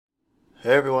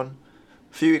Hey everyone!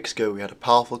 A few weeks ago we had a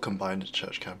powerful combined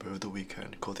church camp over the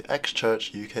weekend called the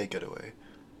X-Church UK Getaway.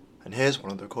 And here's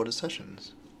one of the recorded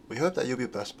sessions. We hope that you'll be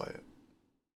blessed by it.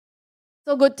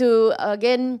 So good to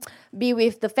again be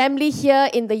with the family here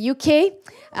in the UK,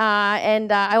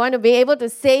 and I want to be able to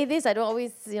say this. I don't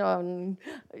always, be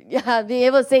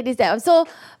able to say this. That I'm so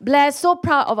blessed, so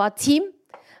proud of our team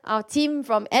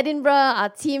from Edinburgh, our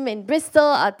team in Bristol,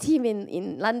 our team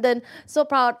in London. So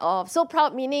proud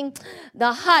meaning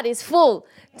the heart is full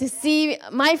to see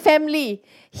my family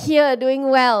here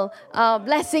doing well,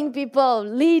 blessing people,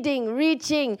 leading,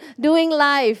 reaching, doing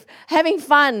life, having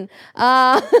fun,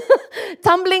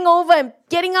 tumbling over and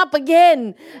getting up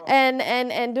again,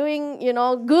 and doing,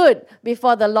 good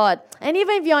before the Lord. And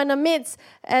even if you're in the midst,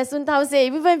 as Sun Tao said,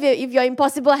 even if your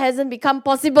impossible hasn't become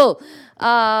possible,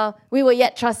 we will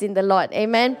yet trust in the Lord.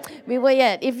 Amen? We will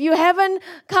yet. If you haven't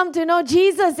come to know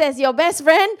Jesus as your best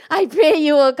friend, I pray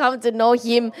you will come to know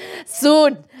Him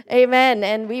soon. Amen.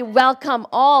 And we welcome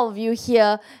all of you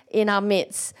here in our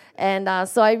midst. And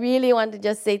so I really want to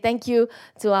just say thank you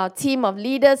to our team of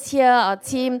leaders here, our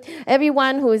team,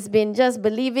 everyone who's been just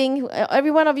believing,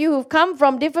 every one of you who've come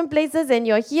from different places and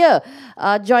you're here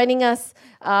joining us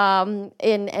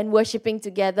and worshiping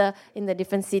together in the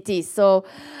different cities. So,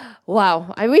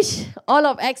 wow, I wish all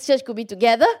of X Church could be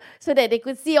together so that they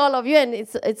could see all of you. And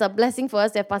it's a blessing for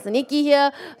us to have Pastor Nikki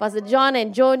here, Pastor John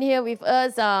and Joan here with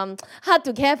us. Hard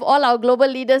to have all our global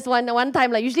leaders one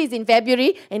time. Like usually it's in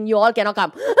February and you all cannot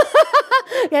come.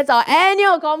 That's our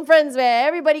annual conference where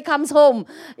everybody comes home.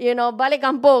 Balik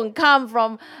Kampung, come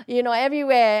from,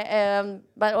 everywhere.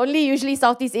 But only usually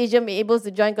Southeast Asia may be able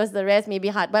to join because the rest may be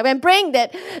hard. But I'm praying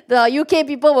that the UK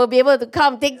people will be able to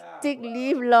come. Take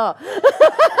leave, Lord.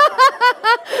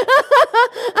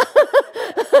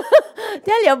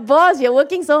 Tell your boss you're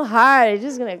working so hard. You're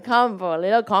just going to come for a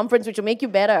little conference which will make you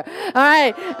better. All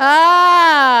right.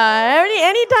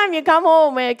 Anytime you come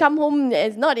home,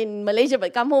 it's not in Malaysia,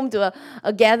 but come home to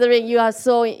a gathering, you're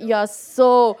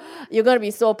going to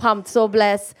be so pumped, so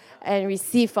blessed, and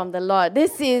receive from the Lord.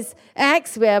 This is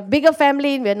Acts. We're a bigger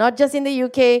family. We're not just in the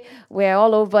UK. We're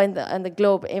all over in the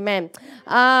globe. Amen.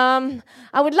 I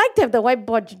would like to have the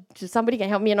whiteboard. Somebody can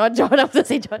help me, not John. I have to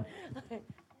say John.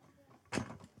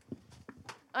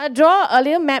 I draw a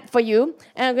little map for you,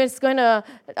 and I'm just going to,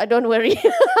 don't worry,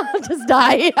 I'll just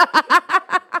die.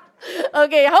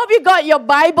 Okay, I hope you got your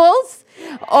Bibles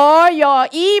or your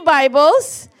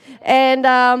e-Bibles. And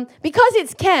because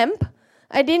it's camp,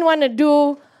 I didn't want to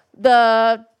do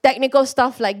the technical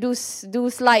stuff like do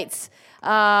slides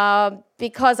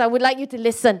because I would like you to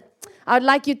listen. I would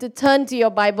like you to turn to your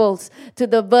Bibles, to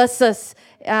the verses,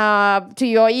 to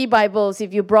your e-Bibles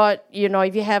if you brought,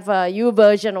 if you have a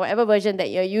YouVersion or whatever version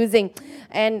that you're using,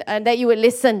 and that you would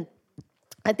listen.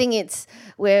 I think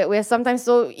we're sometimes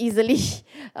so easily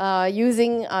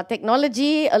using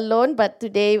technology alone, but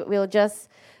today we'll just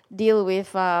deal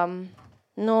with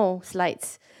no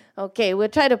slides. Okay, we'll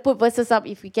try to put verses up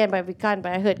if we can, but if we can't,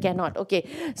 but I heard cannot. Okay,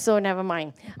 so never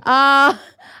mind.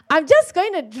 I'm just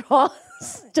going to draw.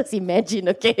 Just imagine,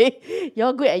 okay?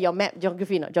 You're good at your map,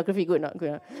 geography, not geography good, not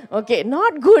good. Okay,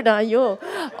 not good, are you?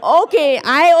 Okay,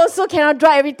 I also cannot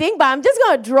draw everything, but I'm just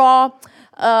going to draw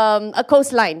a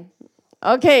coastline.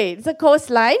 Okay, it's a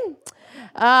coastline.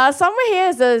 Somewhere here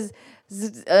is a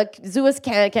Suez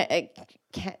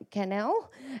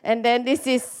Canal, and then this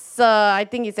is, I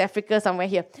think it's Africa somewhere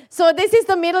here. So this is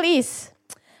the Middle East,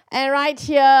 and right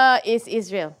here is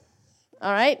Israel.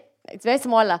 All right, it's very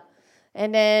smaller.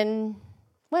 And then,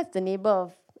 what's the neighbor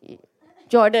of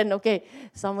Jordan? Okay,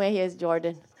 somewhere here is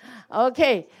Jordan.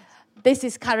 Okay, this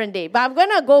is current day. But I'm going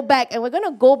to go back, and we're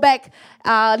going to go back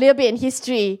a little bit in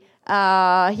history.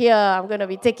 Here, I'm going to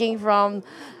be taking from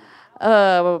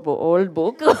old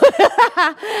book. All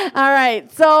right,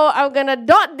 so I'm going to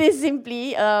dot this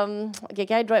simply. Okay,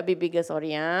 can I draw it a bit bigger?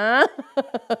 Sorry.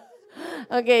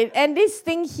 Okay, and this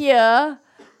thing here,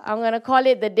 I'm going to call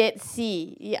it the Dead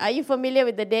Sea. Are you familiar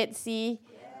with the Dead Sea?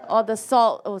 Or the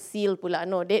salt, seal pula.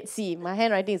 No, Dead Sea. My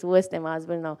handwriting is worse than my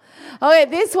husband now. Okay,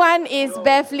 this one is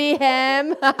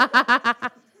Bethlehem.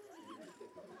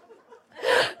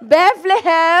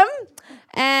 Bethlehem.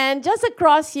 And just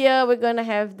across here, we're going to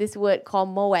have this word called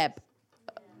Moab.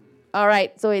 All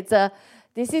right, so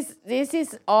this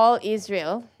is all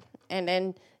Israel. And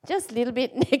then just a little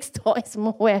bit next door is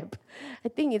Moab. I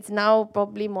think it's now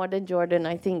probably modern Jordan,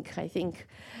 I think.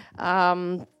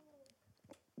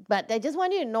 But I just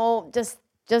want you to know, just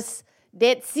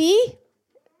Dead Sea,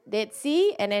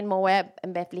 and then Moab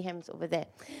and Bethlehem's over there.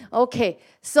 Okay,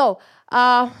 so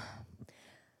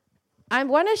I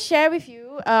want to share with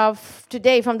you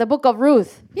today from the book of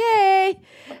Ruth. Yay!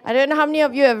 I don't know how many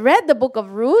of you have read the book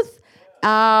of Ruth.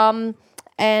 And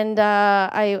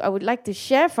I would like to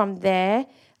share from there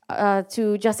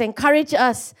to just encourage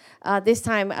us this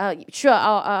time. Sure,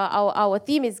 our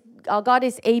theme is our God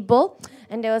is able.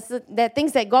 And there are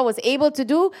things that God was able to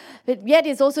do, but yet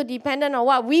it's also dependent on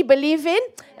what we believe in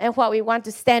and what we want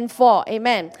to stand for.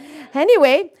 Amen.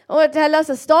 Anyway, I want to tell us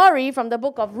a story from the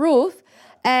book of Ruth.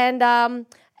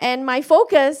 And my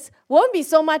focus won't be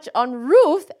so much on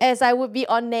Ruth as I would be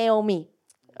on Naomi.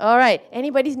 All right.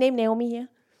 Anybody's name Naomi here?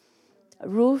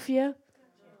 Ruth here?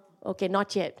 Okay,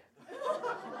 not yet.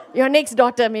 Your next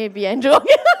daughter maybe, Andrew.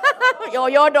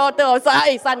 Your daughter or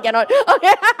son cannot.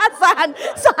 Okay, son.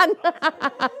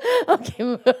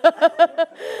 Okay.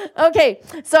 Okay.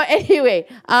 So anyway,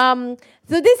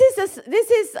 so this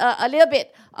is a little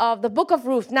bit of the book of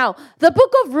Ruth. Now, the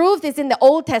book of Ruth is in the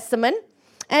Old Testament,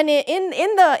 and in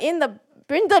the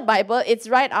printed Bible, it's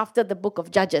right after the book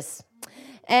of Judges.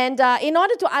 And in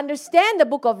order to understand the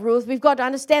book of Ruth, we've got to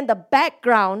understand the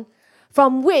background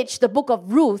from which the book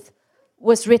of Ruth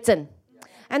was written.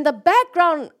 And the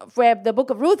background where the book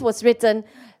of Ruth was written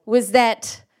was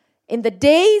that in the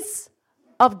days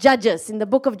of Judges, in the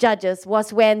book of Judges,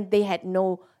 was when they had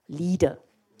no leader.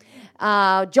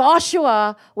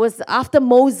 Joshua was, after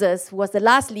Moses was the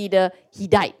last leader, he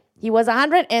died. He was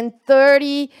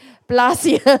 130 plus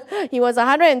he was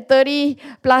 130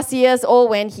 plus years old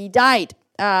when he died,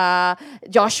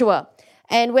 Joshua.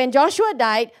 And when Joshua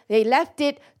died, they left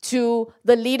it to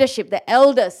the leadership, the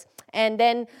elders. And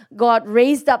then God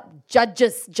raised up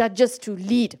judges to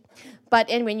lead.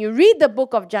 And when you read the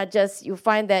book of Judges, you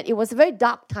find that it was a very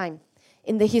dark time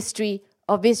in the history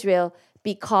of Israel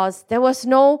because there was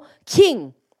no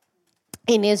king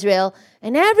in Israel,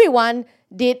 and everyone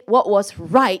did what was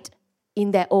right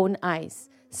in their own eyes.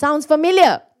 Sounds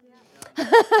familiar?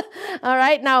 All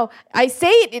right, now I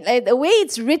say it the way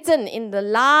it's written in the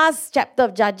last chapter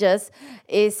of Judges.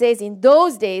 It says, in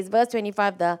those days, verse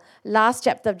 25, the last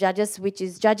chapter of Judges, which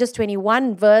is Judges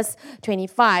 21, verse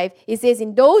 25. It says,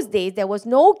 in those days, there was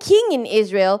no king in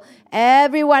Israel.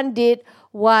 Everyone did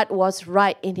what was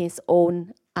right in his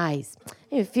own eyes.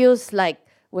 It feels like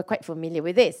we're quite familiar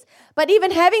with this. But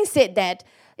even having said that,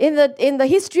 in the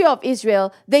history of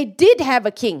Israel, they did have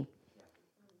a king.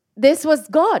 This was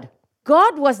God.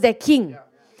 God was their king.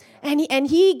 And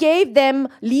he gave them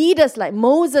leaders like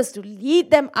Moses to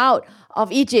lead them out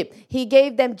of Egypt. He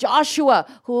gave them Joshua,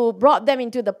 who brought them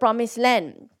into the promised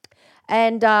land.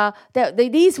 And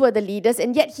these were the leaders,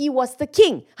 and yet he was the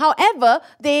king. However,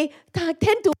 they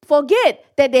tend to forget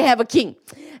that they have a king.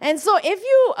 And so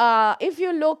if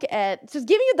you look at, just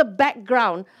giving you the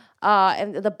background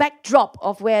and the backdrop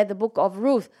of where the book of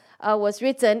Ruth was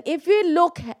written, if you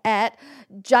look at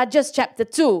Judges chapter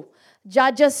 2,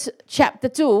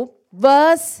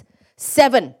 verse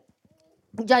 7.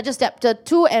 Judges chapter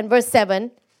 2 and verse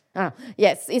 7.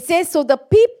 Yes, it says, so the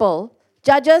people,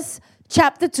 Judges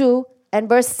chapter 2 and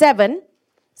verse 7.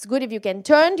 It's good if you can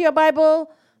turn to your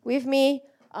Bible with me.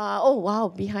 Oh, wow,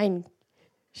 behind.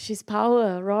 She's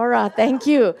power, Aurora, thank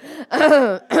you.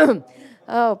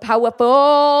 Oh, powerful.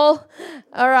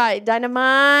 All right,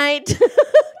 dynamite.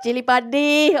 Chili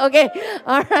padi. Okay,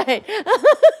 all right.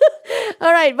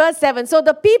 All right, verse 7. So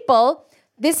the people,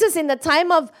 this is in the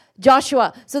time of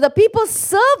Joshua. So the people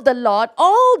served the Lord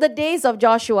all the days of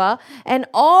Joshua and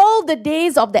all the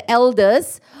days of the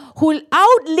elders who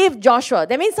outlived Joshua.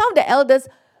 That means some of the elders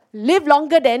lived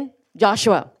longer than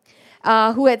Joshua,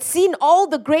 who had seen all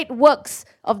the great works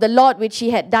of the Lord which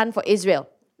he had done for Israel.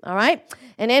 All right?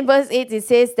 And then verse 8, it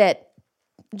says that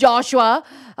Joshua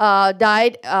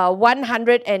died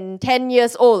 110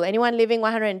 years old. Anyone living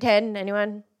 110?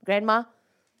 Anyone? Grandma?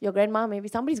 Your grandma? Maybe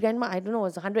somebody's grandma, I don't know,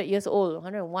 was 100 years old,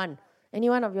 101. Any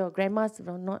one of your grandmas?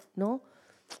 Not? No?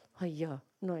 Oh, yeah.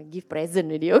 No, I give present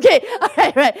already. Okay.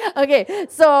 All right. Okay.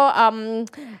 So,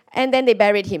 and then they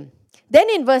buried him. Then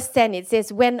in verse 10, it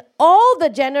says, when all the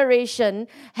generation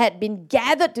had been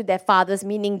gathered to their fathers,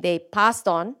 meaning they passed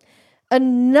on,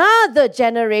 another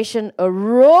generation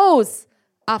arose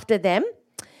after them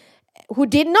who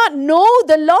did not know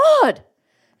the Lord,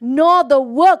 nor the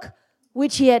work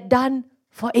which he had done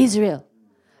for Israel.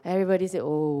 Everybody say,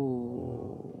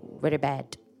 oh, very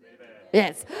bad.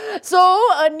 Yes. So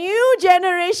a new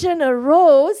generation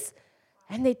arose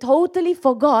and they totally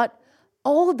forgot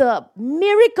all the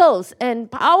miracles and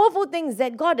powerful things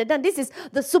that God had done. This is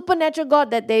the supernatural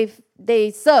God that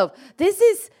they serve. This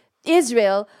is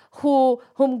Israel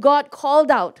whom God called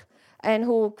out and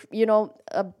who,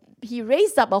 he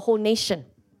raised up a whole nation.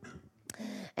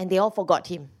 And they all forgot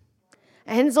him.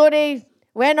 And so they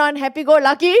went on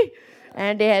happy-go-lucky,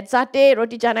 and they had satay,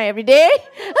 roti canai every day.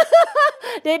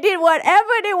 They did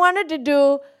whatever they wanted to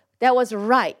do that was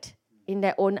right in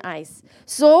their own eyes.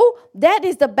 So that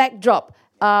is the backdrop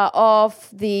of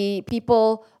the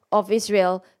people of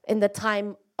Israel in the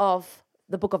time of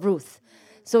the book of Ruth.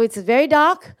 So it's very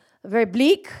dark, very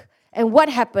bleak. And what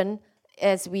happened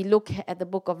as we look at the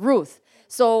book of Ruth?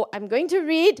 So I'm going to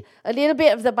read a little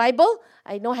bit of the Bible.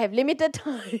 I know I have limited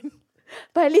time,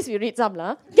 but at least we read some.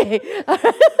 Okay.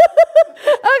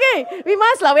 Okay, we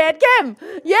must. We're at camp.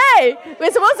 Yay!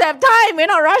 We're supposed to have time. We're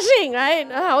not rushing, right?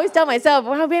 I always tell myself,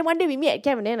 one day we meet at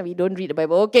camp and then we don't read the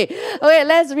Bible. Okay,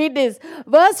 let's read this.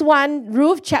 Verse 1,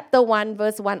 Ruth chapter 1,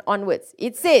 verse 1 onwards.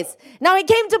 It says, "Now it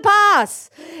came to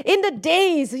pass in the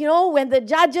days, when the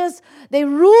judges, they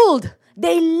ruled,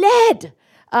 they led,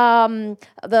 where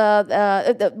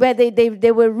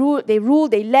they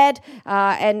ruled, they led,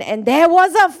 and there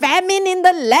was a famine in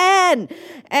the land,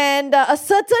 and a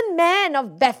certain man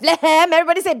of Bethlehem,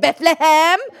 everybody say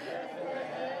Bethlehem,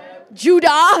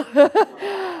 Judah,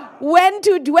 went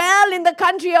to dwell in the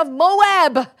country of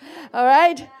Moab." All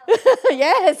right.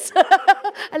 Yes.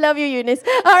 I love you, Eunice.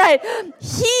 All right.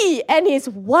 He and his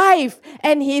wife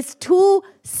and his 2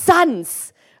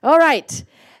 sons. All right.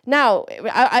 Now,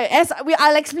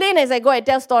 I'll explain as I go. I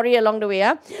tell story along the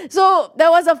way. So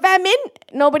there was a famine.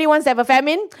 Nobody wants to have a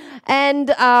famine. And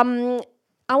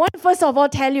I want to first of all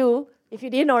tell you, if you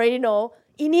didn't already know,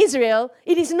 in Israel,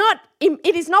 it is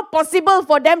not possible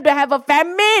for them to have a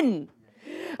famine.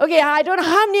 Okay, I don't know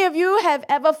how many of you have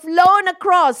ever flown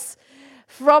across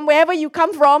from wherever you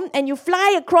come from, and you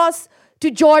fly across to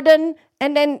Jordan,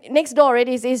 and then next door it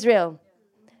is Israel.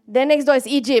 Then next door is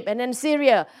Egypt, and then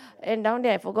Syria. And down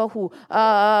there, I forgot who.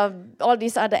 All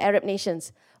these other Arab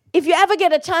nations. If you ever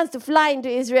get a chance to fly into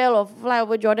Israel or fly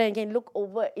over Jordan and can look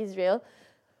over Israel,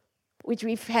 which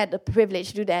we've had the privilege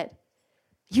to do that,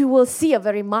 you will see a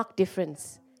very marked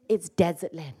difference. It's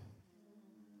desert land.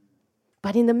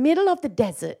 But in the middle of the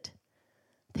desert,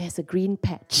 there's a green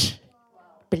patch.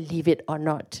 Believe it or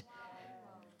not.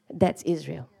 That's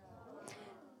Israel.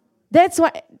 That's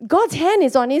why God's hand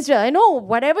is on Israel. I know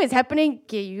whatever is happening,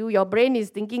 okay, your brain is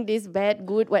thinking this bad,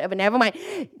 good, whatever, never mind.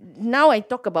 Now I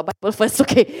talk about Bible first,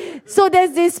 okay. So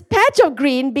there's this patch of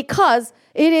green because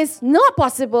it is not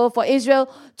possible for Israel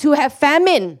to have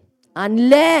famine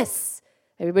unless,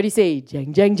 everybody say,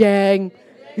 jang, jang, jang.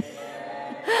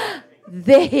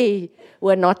 They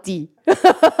were naughty.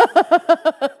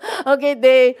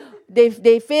 Okay,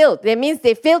 they failed. That means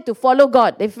they failed to follow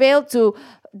God. They failed to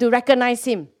recognize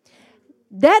Him.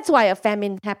 That's why a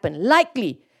famine happened.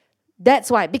 Likely. That's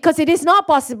why. Because it is not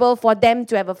possible for them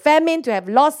to have a famine, to have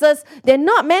losses. They're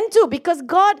not meant to, because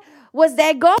God was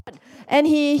their God. And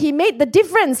He made the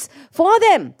difference for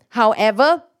them.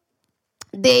 However,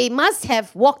 they must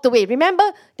have walked away. Remember,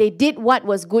 they did what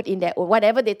was good in their own,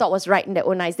 whatever they thought was right in their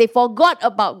own eyes. They forgot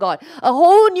about God. A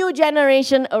whole new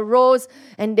generation arose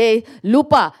and they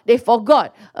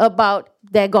forgot about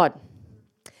their God.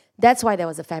 That's why there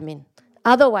was a famine.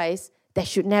 Otherwise, there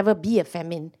should never be a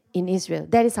famine in Israel.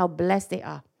 That is how blessed they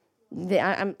are.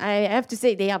 I have to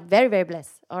say, they are very, very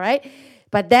blessed. All right?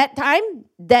 But that time,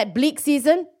 that bleak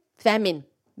season, famine.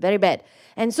 Very bad.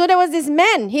 And so there was this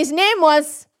man. His name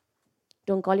was,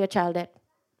 don't call your child that.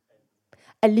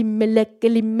 Elimelech.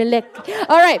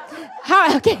 All right.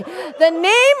 Okay. The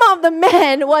name of the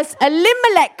man was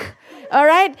Elimelech. All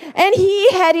right. And he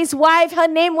had his wife. Her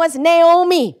name was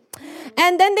Naomi.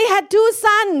 And then they had 2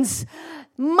 sons,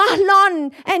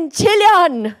 Mahlon and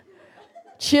Chilion.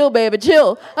 Chill, baby,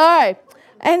 chill. All right.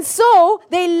 And so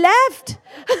they left.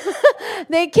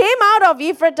 They came out of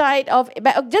Ephrathite,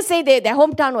 just say their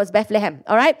hometown was Bethlehem,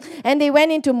 all right? And they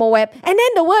went into Moab. And then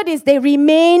the word is they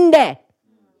remained there,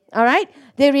 all right?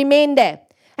 They remained there.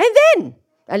 And then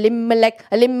Elimelech,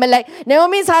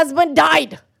 Naomi's husband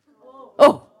died.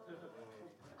 Oh,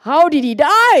 how did he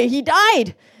die? He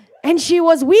died. And she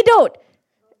was widowed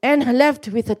and left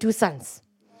with her 2 sons.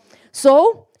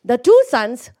 So the 2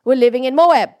 sons were living in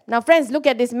Moab. Now, friends, look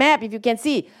at this map if you can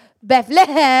see.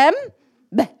 Bethlehem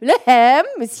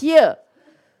is here.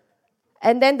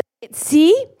 And then the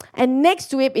sea, and next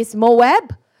to it is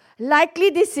Moab.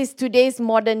 Likely this is today's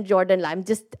modern Jordan. I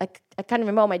can't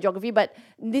remember all my geography, but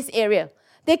this area.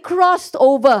 They crossed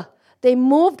over. They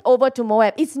moved over to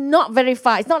Moab. It's not very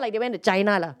far. It's not like they went to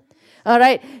China. All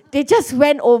right? They just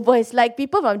went over. It's like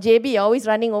people from JB are always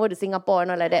running over to Singapore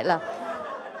and all like that.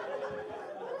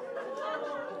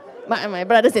 My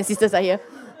brothers and sisters are here.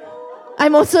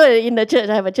 I'm also in the church.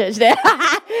 I have a church there.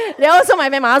 They're also my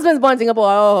husband's born in Singapore.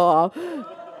 Oh.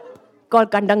 called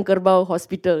Kandang Kerbau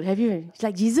Hospital. Have you? It's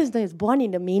like Jesus is born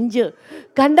in the manger.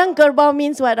 Kandang Kerbau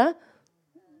means what?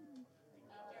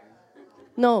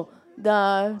 No,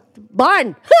 the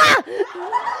barn.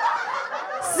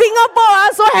 Singapore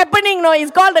also happening. No,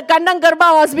 it's called the Kandang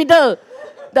Kerbau Hospital.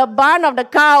 The barn of the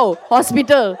cow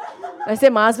hospital. I say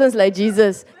my husband's like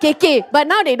Jesus. KK. But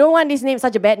now they don't want this name,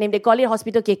 such a bad name. They call it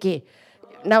Hospital KK.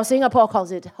 Now Singapore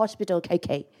calls it Hospital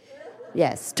KK.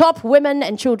 Yes. Top Women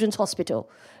and Children's Hospital.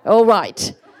 All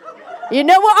right. You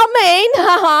know what I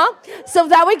mean? So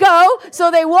there we go. So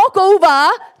they walk over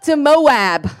to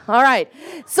Moab. All right.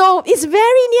 So it's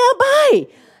very nearby.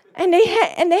 And they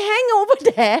hang over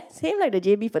there. Same like the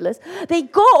JB fellas. They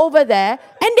go over there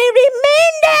and they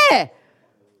remain there.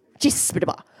 Jesus.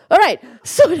 All right.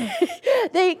 So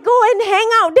they go and hang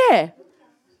out there.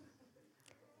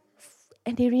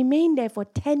 And they remain there for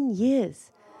 10 years.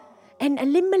 And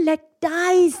Elimelech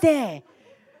dies there.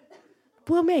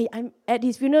 Poor man, I'm at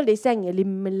his funeral, they sang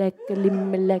Elimelech,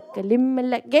 Elimelech,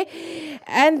 Elimelech. Okay?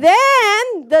 And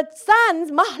then the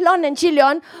sons, Mahlon and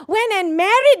Chilion, went and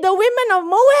married the women of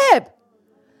Moab.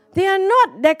 They are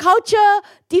not, their culture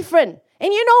different.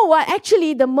 And you know what?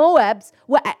 Actually, the Moabs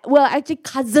were actually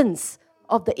cousins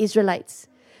of the Israelites.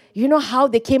 You know how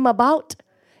they came about?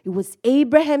 It was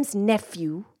Abraham's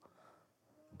nephew,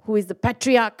 who is the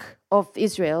patriarch of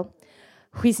Israel.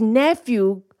 His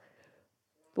nephew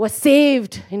was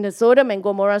saved in the Sodom and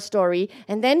Gomorrah story.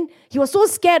 And then he was so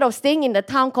scared of staying in the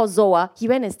town called Zoar, he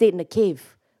went and stayed in a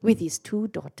cave with his 2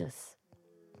 daughters.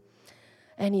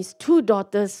 And his 2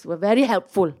 daughters were very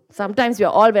helpful. Sometimes we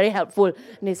are all very helpful. And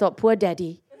they thought, poor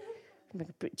daddy.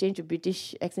 Change to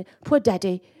British accent. Poor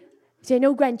daddy. He said,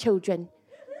 no grandchildren.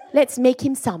 Let's make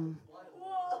him some.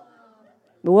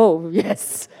 Whoa,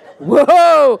 yes.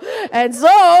 Whoa. And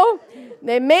so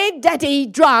they made daddy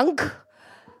drunk.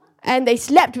 And they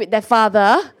slept with their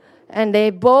father. And they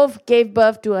both gave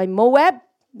birth to a Moab.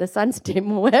 The son's name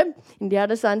Moab. And the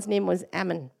other son's name was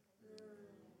Ammon.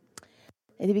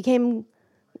 And they became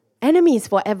enemies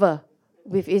forever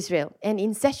with Israel. And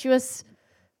incestuous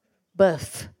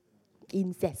birth.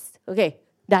 Incest. Okay,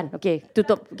 done. Okay,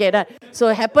 tutup. Okay, done. So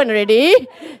it happened already.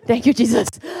 Thank you, Jesus.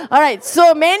 All right,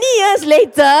 so many years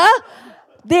later,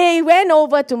 they went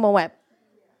over to Moab.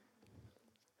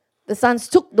 The sons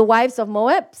took the wives of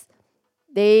Moab.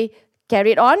 They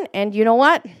carried on, and you know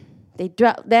what? They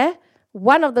dwelt there.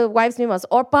 One of the wives' name was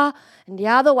Orpah, and the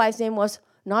other wife's name was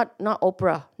not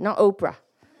Oprah.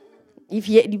 If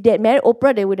they had married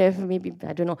Oprah, they would have maybe,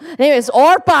 I don't know. Anyway, it's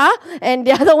Orpah, and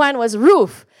the other one was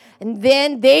Ruth. And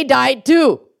then they died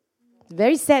too.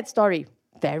 Very sad story.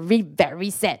 Very, very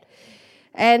sad.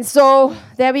 And so,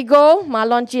 there we go.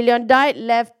 Mahlon, Chilion died,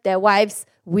 left their wives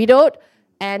widowed,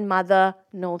 and mother,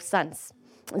 no sons.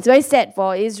 It's very sad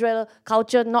for Israel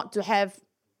culture not to have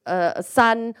a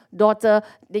son, daughter,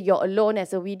 that you're alone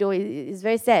as a widow. It's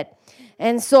very sad.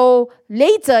 And so,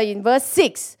 later in verse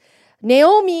 6,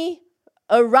 Naomi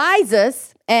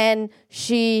arises and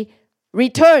she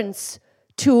returns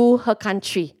to her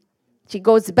country. She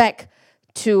goes back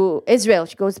to Israel.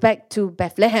 She goes back to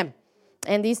Bethlehem.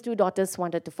 And these 2 daughters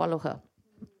wanted to follow her.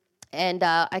 And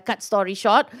I cut story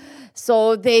short.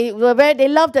 So they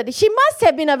loved her. She must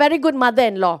have been a very good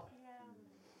mother-in-law.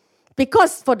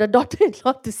 Because for the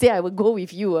daughter-in-law to say, I will go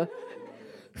with you.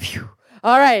 Phew.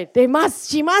 All right.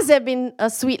 She must have been a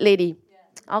sweet lady.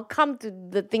 I'll come to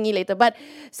the thingy later. But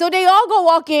so they all go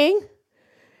walking.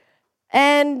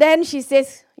 And then she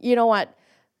says, you know what?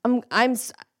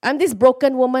 I'm this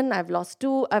broken woman. I've lost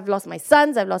 2. I've lost my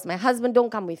sons. I've lost my husband.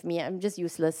 Don't come with me. I'm just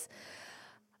useless.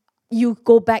 You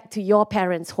go back to your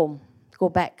parents' home. Go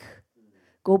back.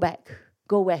 Go back.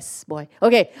 Go west, boy.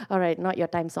 Okay. All right. Not your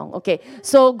time song. Okay.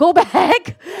 So go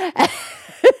back.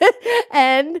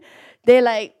 And they're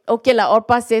like, okay,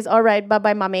 Orpah says, all right,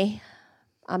 bye-bye, mommy.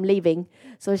 I'm leaving.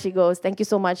 So she goes, thank you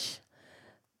so much.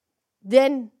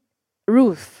 Then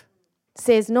Ruth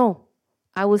says, no,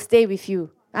 I will stay with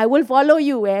you. I will follow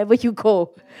you wherever you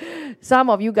go. Some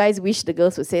of you guys wish the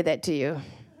girls would say that to you.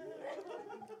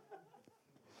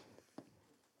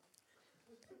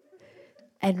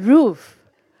 And Ruth,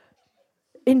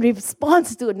 in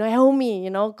response to Naomi,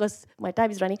 because my time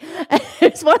is running, in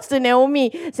response to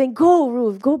Naomi, saying, go,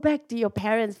 Ruth, go back to your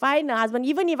parents, find a husband.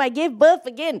 Even if I gave birth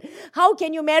again, how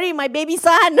can you marry my baby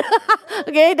son?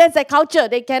 Okay, that's a culture.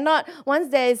 They cannot, once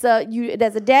there's a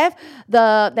death,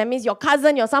 that means your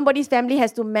cousin, somebody's family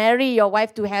has to marry your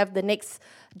wife to have the next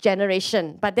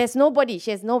generation. But there's nobody.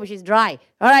 She's dry.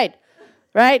 All right,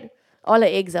 right? All her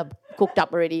eggs are cooked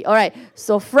up already. All right.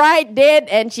 So fried, dead,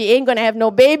 and she ain't going to have no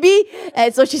baby.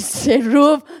 And so she said,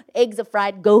 Ruth, eggs are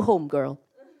fried. Go home, girl.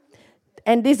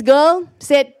 And this girl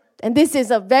said, And this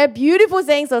is a very beautiful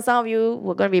saying. So some of you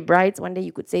who are going to be brides, one day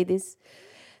you could say this.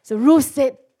 So Ruth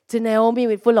said to Naomi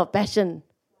with full of passion.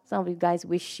 Some of you guys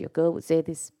wish your girl would say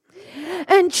this.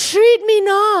 Entreat me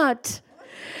not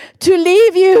to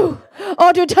leave you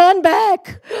or to turn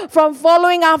back from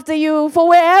following after you. For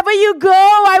wherever you go,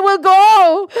 I will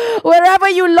go. Wherever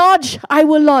you lodge, I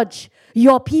will lodge.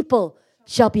 Your people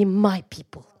shall be my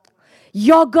people.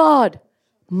 Your God,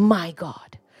 my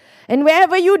God. And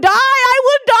wherever you die, I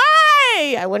will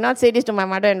die. I will not say this to my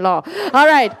mother-in-law. All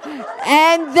right.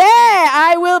 And there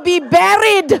I will be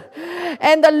buried.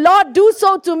 And the Lord do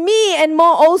so to me and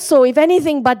more also, if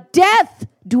anything but death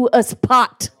do us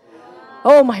part.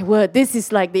 Oh my word, this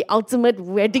is like the ultimate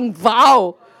wedding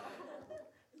vow.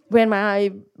 When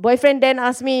my boyfriend then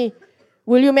asked me,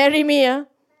 will you marry me?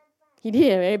 He did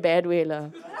in a very bad way.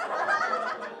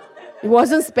 It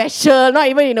wasn't special, not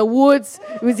even in the woods.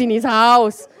 It was in his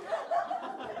house.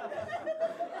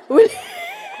 Will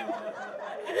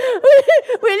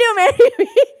you marry me?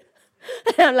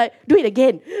 And I'm like, do it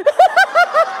again.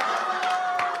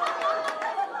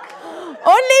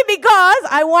 Only because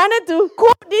I wanted to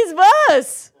quote this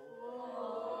verse.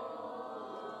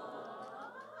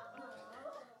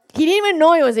 He didn't even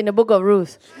know it was in the book of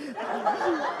Ruth.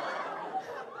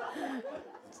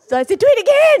 So I said, do it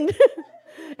again.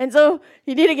 And so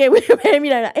he did again. Will you marry me?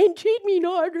 Like, entreat me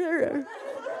not.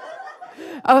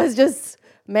 I was just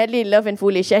madly in love and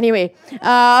foolish. Anyway,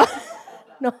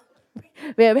 no,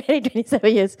 we are married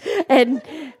 27 years. And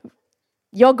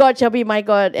your God shall be my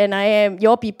God, and I am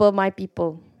your people, my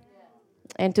people.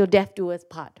 And till death do us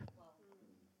part.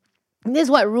 And this is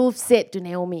what Ruth said to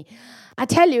Naomi. I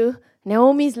tell you,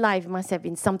 Naomi's life must have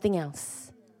been something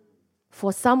else.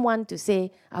 For someone to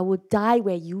say, I will die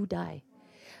where you die.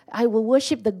 I will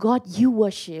worship the God you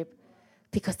worship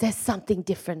because there's something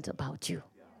different about you.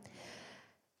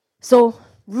 So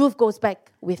Ruth goes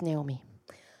back with Naomi.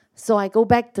 So I go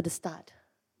back to the start.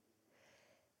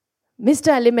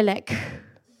 Mr. Elimelech,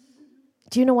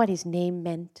 do you know what his name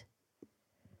meant?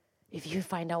 If you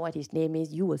find out what his name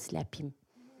is, you will slap him.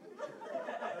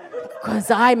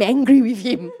 Because I'm angry with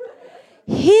him.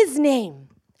 His name,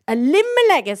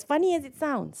 Elimelech, as funny as it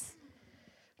sounds.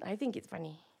 I think it's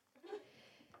funny.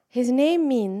 His name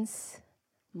means,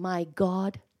 my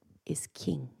God is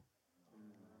king.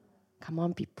 Come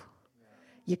on, people.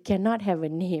 You cannot have a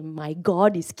name, my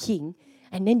God is king,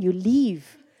 and then you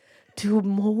leave to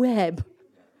Moab.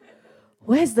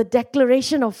 Where's the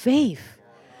declaration of faith?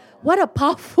 What a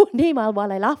powerful name.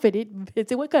 While I laugh at it,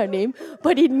 it's what kind of name?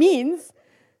 But it means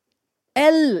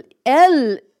Elimelech.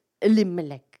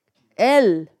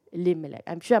 Elimelech.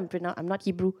 I'm sure I'm not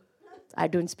Hebrew. I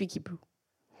don't speak Hebrew.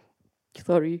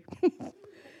 Sorry.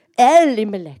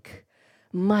 Elimelech.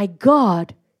 My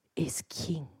God is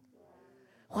king.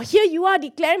 Well, here you are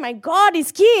declaring my God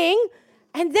is king.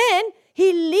 And then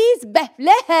he leaves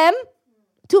Bethlehem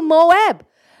to Moab.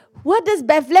 What does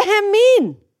Bethlehem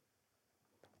mean?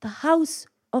 The house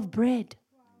of bread.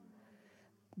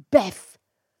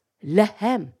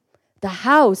 Bethlehem. The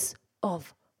house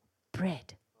of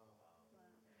bread.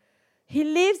 He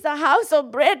leaves the house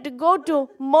of bread to go to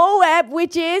Moab,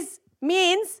 which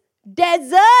means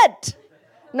desert.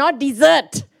 Not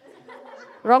dessert.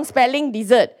 Wrong spelling,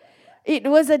 dessert. It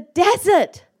was a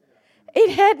desert.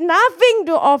 It had nothing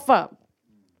to offer.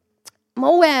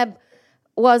 Moab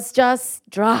was just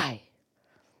dry.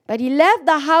 But he left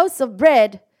the house of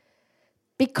bread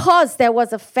because there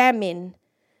was a famine,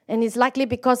 and it's likely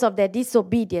because of their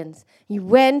disobedience. He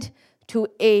went to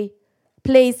a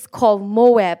place called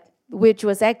Moab, which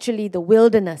was actually the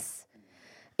wilderness.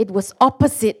 It was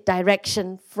opposite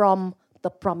direction from the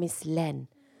promised land.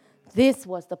 This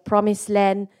was the promised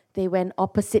land. They went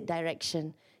opposite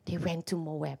direction. They went to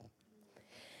Moab.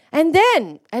 And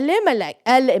then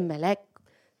Elimelech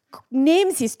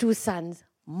names his two sons,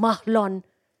 Mahlon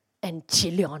and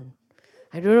Chilion.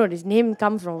 I don't know, this name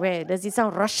comes from where? Does it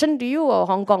sound Russian to you or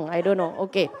Hong Kong? I don't know.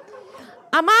 Okay.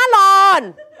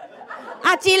 Amalon!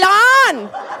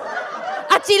 Achilon!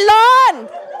 Achilon!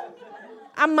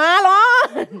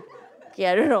 Amalon! Okay,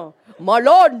 I don't know.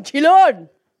 Malon, Chilon.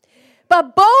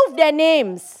 But both their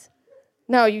names.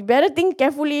 Now, you better think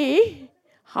carefully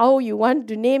how you want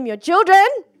to name your children.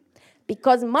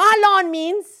 Because Mahlon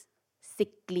means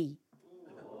sickly.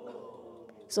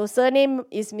 So surname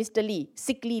is Mr. Lee,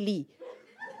 sickly Lee.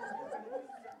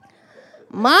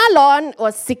 Mahlon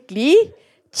was sickly.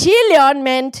 Chilion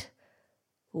meant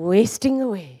wasting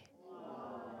away.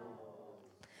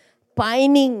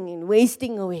 Pining and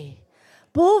wasting away.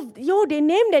 Both, they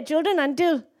named their children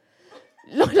until,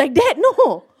 like that,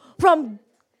 no. From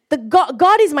the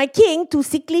God is my king to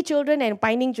sickly children and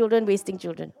pining children, wasting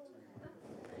children.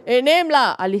 A name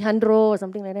lah, Alejandro or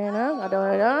something like that.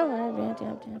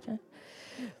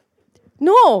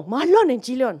 No, Marlon and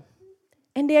Chilion.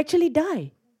 And they actually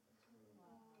die.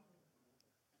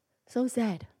 So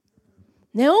sad.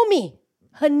 Naomi,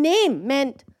 her name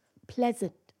meant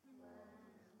pleasant.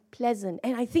 Pleasant.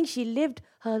 And I think she lived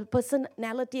her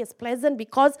personality as pleasant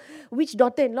because which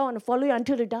daughter-in-law want to follow you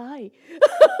until you die?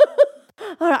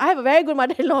 I have a very good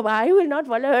mother-in-law, but I will not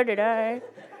follow her to die.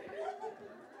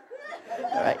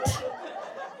 All right.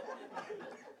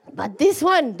 But this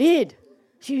one did.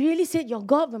 She really said, your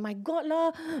God, my God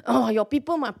lah. Oh, your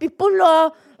people, my people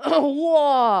lah. Oh,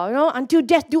 wow. Until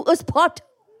death do us part.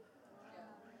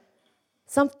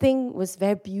 Something was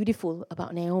very beautiful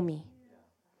about Naomi.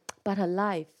 But her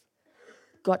life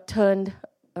got turned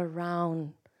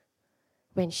around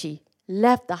when she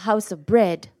left the house of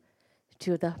bread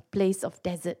to the place of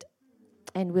desert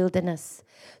and wilderness.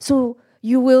 So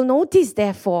you will notice,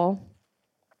 therefore,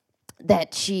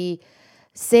 that she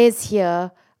says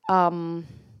here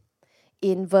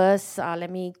in verse, let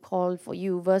me call for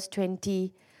you, verse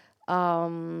 20.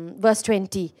 Verse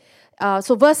 20.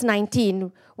 So verse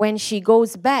 19, when she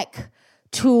goes back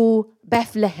to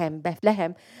Bethlehem,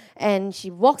 and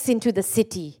she walks into the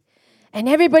city, and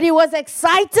everybody was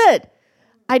excited.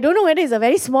 I don't know whether it's a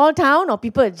very small town or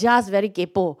people are just very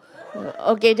kepo.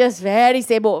 Okay, just very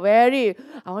sebo,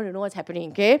 I want to know what's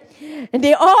happening, okay? And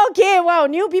they all, okay, wow,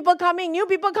 new people coming, like, new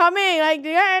people coming, and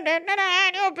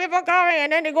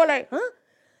then they go like, huh?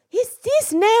 Is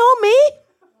this Naomi?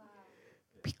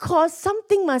 Because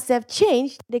something must have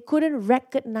changed, they couldn't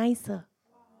recognize her.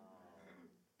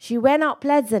 She went out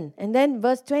pleasant. And then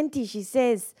verse 20, she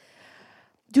says,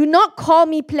 do not call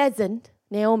me pleasant,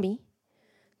 Naomi.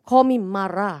 Call me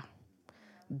Mara,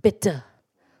 bitter.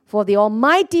 For the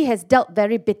Almighty has dealt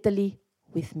very bitterly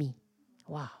with me.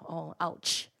 Wow, oh,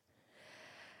 ouch.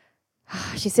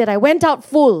 She said, I went out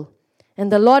full,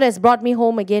 and the Lord has brought me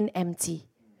home again empty.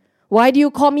 Why do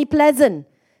you call me pleasant?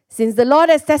 Since the Lord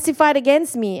has testified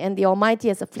against me, and the Almighty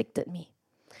has afflicted me.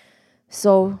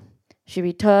 So she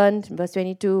returned, verse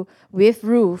 22, with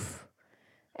Ruth,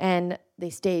 and they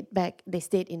stayed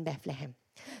in Bethlehem.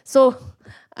 So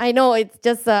I know it's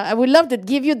just, I would love to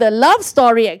give you the love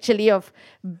story actually of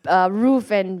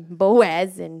Ruth and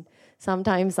Boaz. And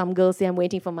sometimes some girls say, I'm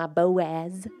waiting for my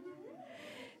Boaz.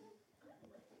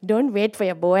 Don't wait for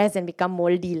your Boaz and become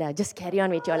moldy. Just carry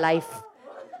on with your life.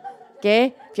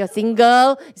 Okay? If you're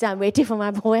single, say, I'm waiting for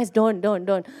my Boaz.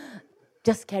 Don't.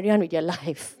 Just carry on with your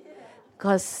life.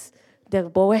 Because the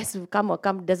Boaz will come or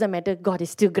come, doesn't matter. God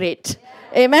is still great.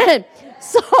 Amen.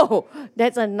 So,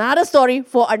 that's another story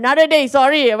for another day.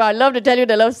 Sorry, I'd love to tell you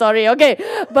the love story. Okay,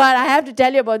 but I have to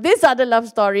tell you about this other love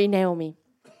story, Naomi.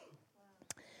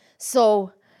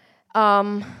 So,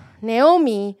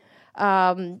 Naomi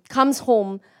comes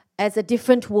home as a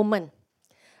different woman.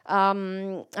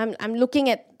 I'm looking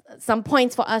at some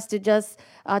points for us to just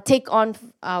take on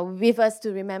with us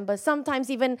to remember.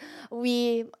 Sometimes even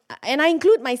and I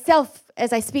include myself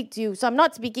as I speak to you. So I'm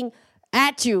not speaking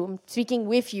at you, I'm speaking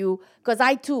with you, because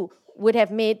I too would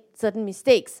have made certain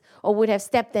mistakes or would have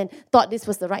stepped and thought this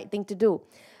was the right thing to do.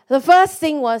 The first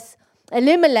thing was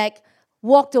Elimelech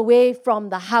walked away from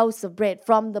the house of bread,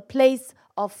 from the place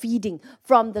of feeding,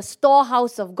 from the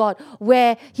storehouse of God,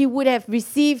 where he would have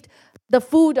received the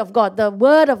food of God, the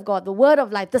word of God, the word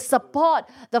of life, the support,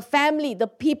 the family, the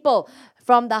people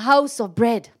from the house of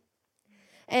bread.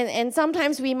 And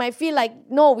sometimes we might feel like,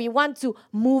 no, we want to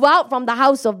move out from the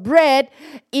house of bread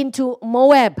into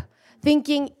Moab,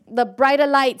 thinking the brighter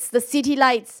lights, the city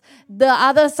lights, the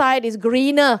other side is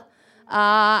greener.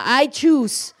 I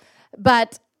choose.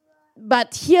 But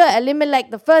here,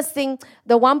 Elimelech, the first thing,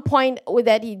 the one point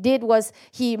that he did was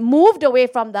he moved away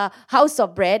from the house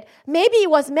of bread. Maybe it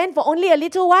was meant for only a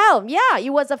little while. Yeah,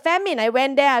 it was a famine. I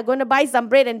went there, I'm going to buy some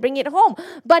bread and bring it home.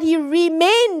 But he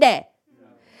remained there.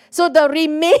 So the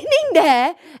remaining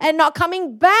there and not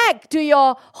coming back to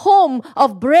your home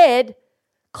of bread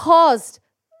caused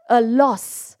a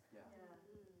loss.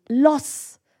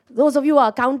 Loss. Those of you who are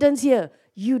accountants here,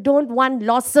 you don't want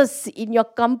losses in your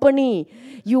company.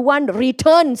 You want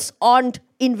returns on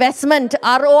investment,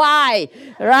 ROI,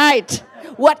 right?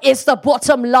 What is the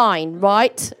bottom line,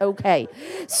 right? Okay.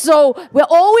 So we're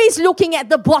always looking at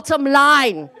the bottom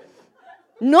line.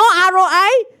 No ROI,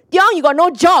 Tiong, you got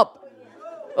no job.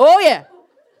 Oh yeah.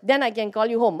 Then I can call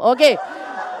you home. Okay.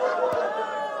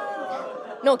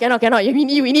 No, cannot. We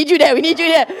need you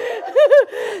there.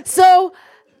 So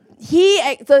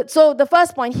the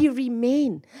first point, he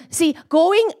remained. See,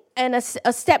 going and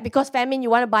a step because famine, you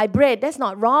want to buy bread, that's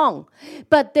not wrong.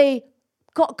 But they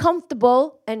got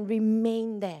comfortable and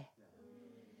remained there.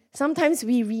 Sometimes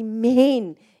we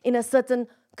remain in a certain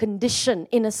condition,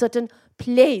 in a certain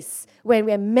place when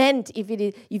we're meant.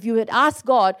 If you had asked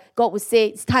God, God would say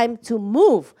it's time to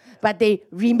move, but they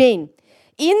remain.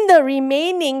 In the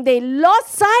remaining, they lost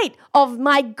sight of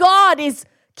my God is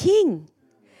King.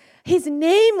 His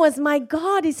name was my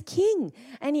God is King,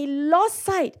 and he lost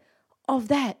sight of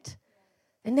that,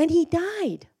 and then he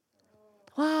died.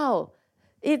 Wow,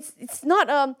 it's not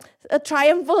a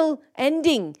triumphal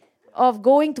ending of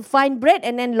going to find bread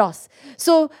and then lost.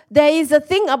 So there is a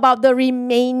thing about the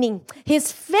remaining.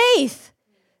 His faith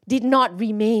did not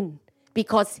remain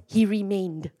because he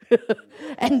remained.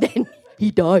 And then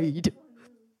he died.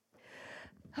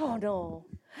 Oh no.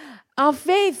 Our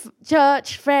faith,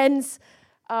 church, friends,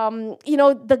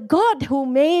 the God who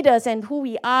made us and who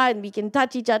we are, and we can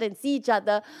touch each other and see each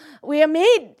other, we are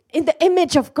made in the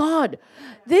image of God.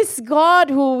 This God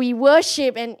who we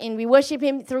worship, and we worship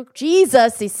him through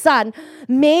Jesus, his son,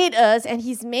 made us, and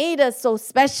he's made us so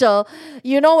special.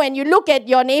 When you look at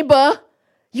your neighbor,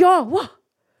 you're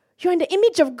in the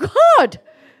image of God.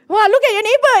 Wow, look at your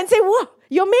neighbor and say, wow,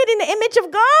 you're made in the image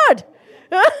of God.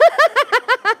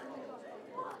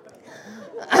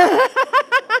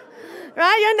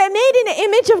 Right? You're made in the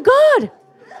image of God.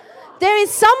 There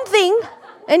is something,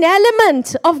 an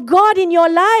element of God in your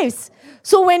lives.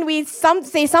 So when we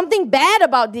say something bad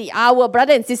about our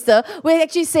brother and sister, we're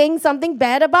actually saying something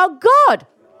bad about God.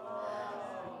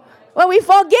 Well, we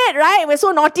forget, right? We're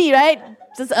so naughty, right?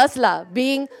 Just us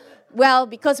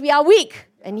because we are weak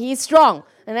and he is strong.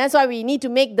 And that's why we need to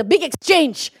make the big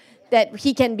exchange that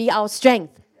he can be our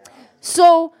strength.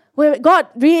 So God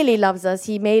really loves us.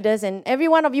 He made us, and every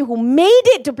one of you who made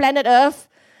it to planet Earth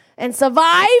and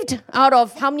survived out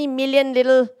of how many million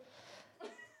little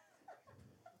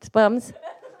sperms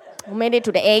who made it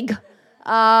to the egg,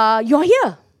 you're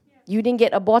here. You didn't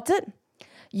get aborted.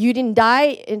 You didn't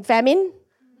die in famine.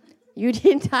 You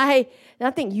didn't die,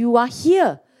 nothing. You are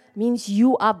here. Means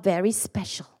you are very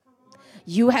special.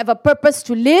 You have a purpose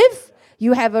to live.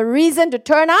 You have a reason to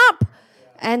turn up,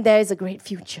 and there is a great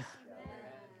future.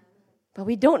 But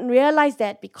we don't realize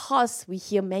that because we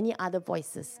hear many other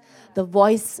voices. The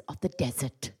voice of the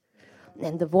desert.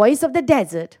 And the voice of the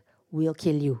desert will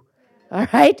kill you. All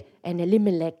right? And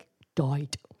Elimelech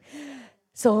died.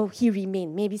 So he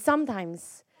remained. Maybe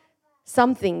sometimes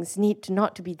some things need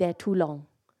not to be there too long.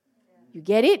 You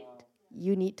get it?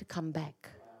 You need to come back.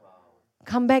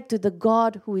 Come back to the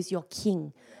God who is your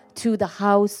king, to the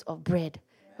house of bread.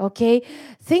 Okay?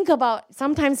 Think about,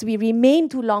 sometimes we remain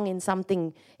too long in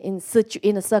something, in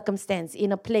a circumstance,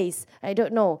 in a place. I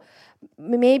don't know.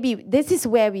 Maybe this is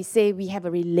where we say we have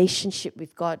a relationship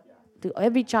with God. To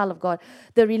every child of God,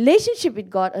 the relationship with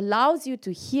God allows you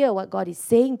to hear what God is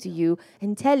saying to you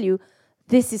and tell you,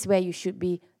 this is where you should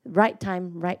be, right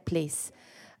time, right place.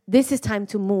 This is time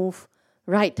to move,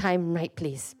 right time, right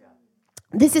place.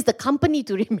 This is the company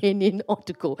to remain in or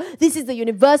to go. This is the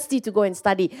university to go and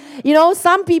study.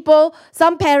 Some people,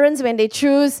 some parents, when they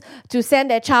choose to send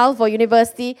their child for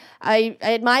university, I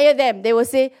admire them. They will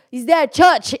say, is there a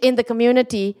church in the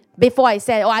community? Before I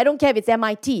said, I don't care if it's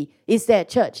MIT. Is there a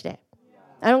church there?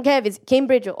 I don't care if it's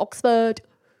Cambridge or Oxford,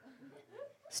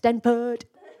 Stanford,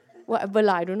 whatever,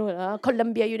 I don't know,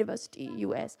 Columbia University,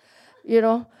 US,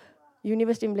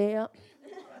 University of Malaya.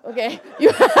 Okay.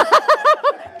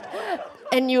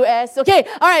 And US. Okay,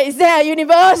 all right, is there a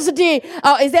university?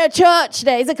 Is there a church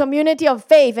there? Is a community of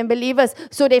faith and believers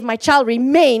so that if my child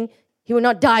remain, he will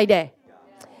not die there?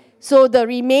 So the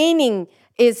remaining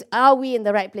is, are we in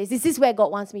the right place? Is this where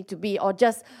God wants me to be, or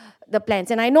just the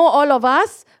plans? And I know all of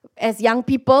us as young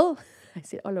people, I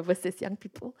said all of us as young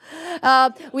people,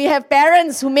 we have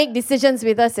parents who make decisions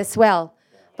with us as well.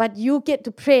 But you get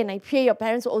to pray, and I pray your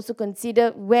parents will also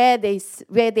consider where they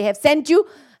have sent you.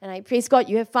 And I praise God,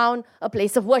 you have found a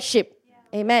place of worship.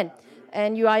 Yeah. Amen.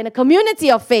 And you are in a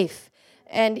community of faith.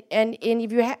 And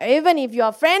if you even if you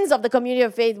are friends of the community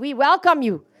of faith, we welcome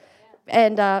you.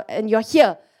 Yeah. And you're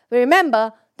here. But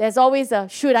remember, there's always a,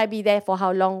 should I be there for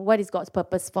how long? What is God's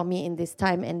purpose for me in this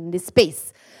time and in this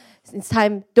space? It's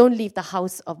time, don't leave the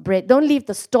house of bread. Don't leave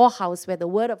the storehouse where the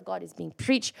word of God is being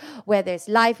preached, where there's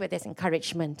life, where there's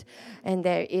encouragement. And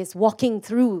there is walking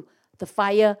through the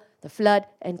fire, the flood,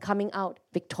 and coming out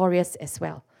victorious as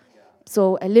well. Yeah.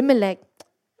 So Elimelech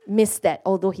missed that,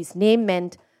 although his name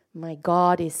meant, my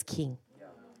God is king.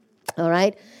 Yeah. All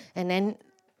right? And then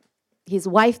his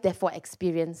wife therefore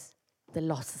experienced the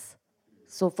losses.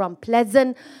 So from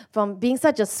being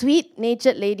such a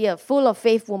sweet-natured lady, a full of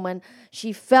faith woman,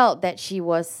 she felt that she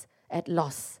was at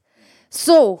loss.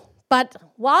 So, but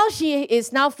while she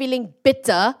is now feeling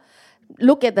bitter,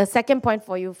 look at the second point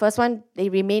for you. First one, they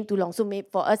remain too long. So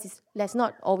for us, let's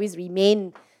not always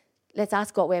remain. Let's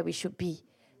ask God where we should be.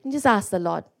 And just ask the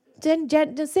Lord.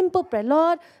 The simple prayer,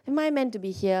 Lord, am I meant to be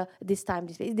here this time,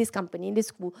 this company, in this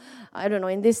school, I don't know,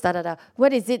 in this da-da-da.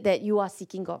 What is it that you are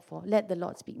seeking God for? Let the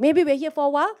Lord speak. Maybe we're here for a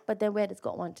while, but then where does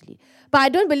God want to lead? But I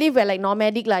don't believe we're like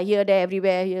nomadic, like here, there,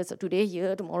 everywhere, here, so today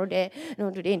here, tomorrow there,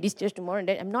 today in this church, tomorrow in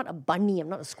that. I'm not a bunny, I'm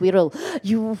not a squirrel.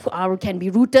 You can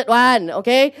be rooted one,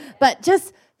 okay? But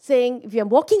just saying, if you're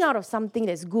walking out of something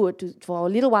that's good for a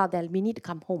little while, then we need to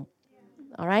come home.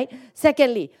 All right.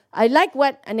 Secondly, I like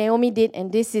what Naomi did,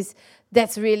 and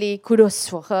that's really kudos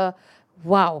for her.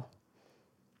 Wow.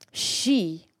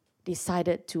 She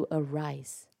decided to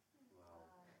arise.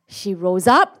 She rose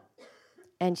up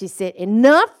and she said,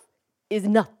 enough is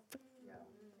enough.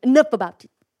 Enough about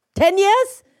it. 10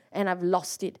 years and I've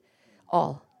lost it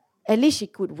all. At least she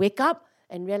could wake up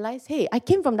and realize, hey, I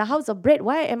came from the house of bread.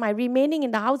 Why am I remaining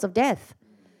in the house of death?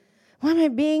 Why am I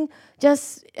being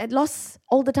just at loss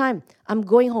all the time? I'm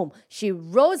going home. She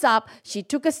rose up, she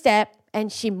took a step,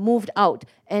 and she moved out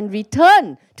and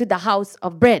returned to the house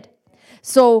of bread.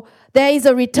 So there is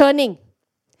a returning.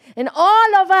 And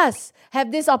all of us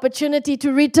have this opportunity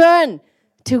to return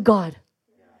to God.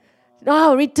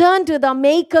 Oh, return to the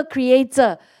Maker,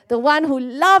 Creator, the one who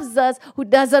loves us, who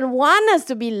doesn't want us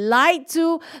to be lied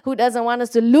to, who doesn't want us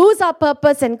to lose our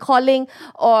purpose and calling,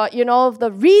 or,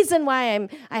 the reason why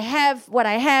I have what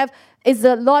I have is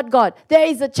the Lord God. There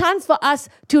is a chance for us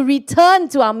to return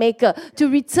to our Maker, to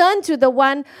return to the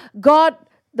one God,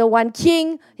 the one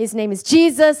King. His name is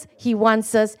Jesus. He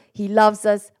wants us. He loves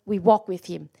us. We walk with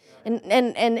Him. And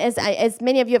as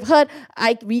many of you have heard,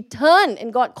 I returned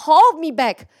and God called me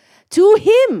back to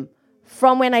Him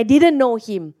from when I didn't know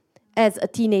Him as a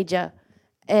teenager.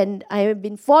 And I have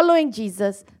been following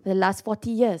Jesus the last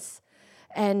 40 years.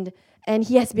 And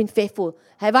He has been faithful.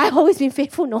 Have I always been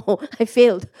faithful? No, I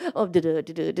failed. Oh,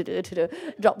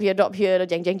 drop here,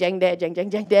 jang there,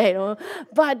 jang there,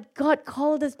 But God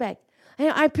called us back.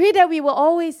 And I pray that we will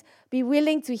always be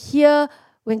willing to hear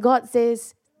when God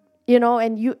says,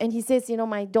 and He says,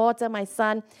 my daughter, my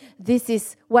son, this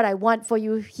is what I want for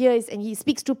you. And He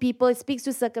speaks to people, He speaks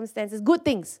to circumstances, good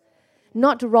things,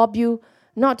 not to rob you,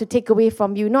 not to take away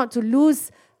from you, not to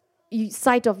lose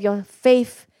sight of your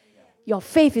faith. Your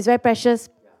faith is very precious.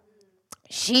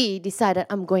 She decided,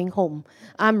 I'm going home.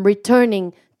 I'm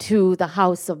returning to the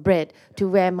house of bread, to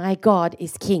where my God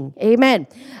is King. Amen.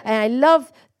 And I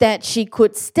love that she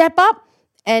could step up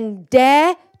and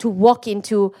dare to walk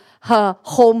into her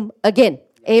home again.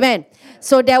 Amen.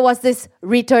 So there was this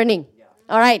returning.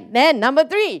 All right. Then number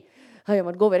 3. I'm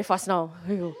going to go very fast now.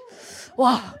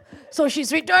 Wow. So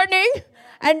she's returning.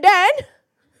 And then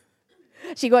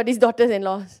she got these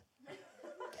daughters-in-laws.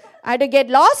 Either get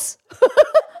lost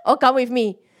or come with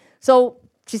me. So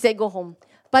she said, go home.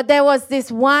 But there was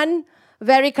this one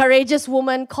very courageous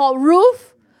woman called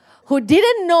Ruth who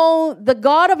didn't know the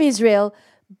God of Israel,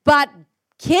 but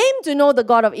came to know the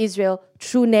God of Israel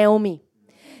through Naomi.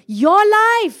 Your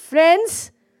life,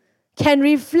 friends, can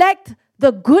reflect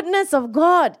the goodness of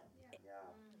God.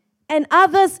 And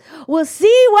others will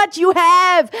see what you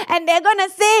have and they're going to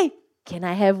say, can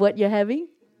I have what you're having?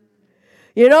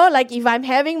 Like if I'm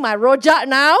having my rojak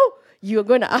now, you're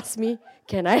going to ask me,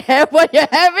 can I have what you're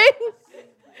having?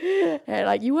 And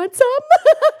like, you want some?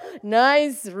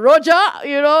 Nice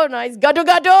rojak, nice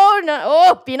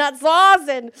gado-gado, peanut sauce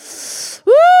and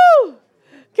woo!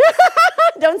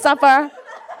 Don't suffer.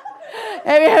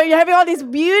 You're having all these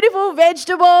beautiful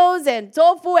vegetables and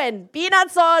tofu and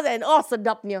peanut sauce and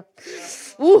sedapnya.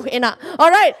 Ooh, enak. All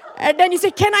right. And then you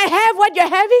say, can I have what you're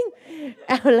having?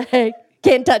 I'm like,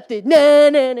 can't touch it.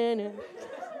 No.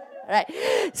 All right.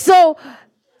 So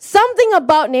something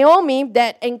about Naomi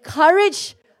that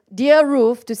encouraged dear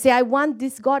Ruth to say, I want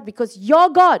this God because your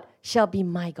God shall be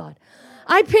my God.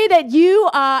 I pray that you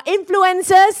are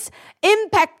influencers,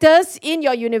 impactors in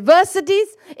your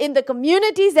universities, in the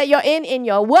communities that you're in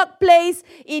your workplace,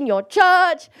 in your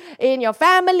church, in your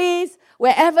families,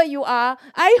 wherever you are.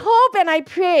 I hope and I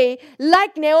pray,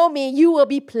 like Naomi, you will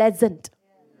be pleasant.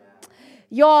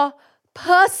 Your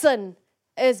person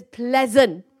is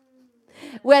pleasant.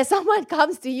 Where someone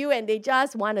comes to you and they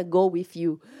just want to go with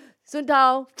you.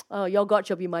 Suntao, your God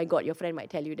shall be my God. Your friend might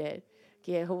tell you that.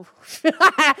 Okay,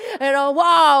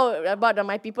 wow, about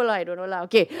my people, I don't know lah.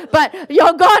 Okay, but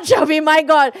your God shall be my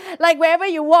God. Like wherever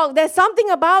you walk, there's something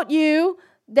about you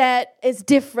that is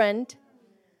different.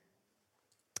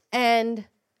 And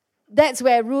that's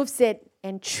where Ruth said,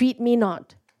 entreat me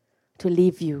not to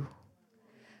leave you.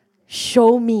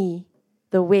 Show me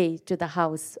the way to the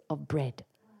house of bread.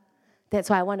 That's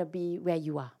why I want to be where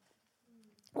you are.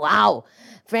 Wow.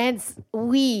 Friends,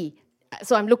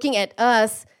 so I'm looking at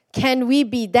us, can we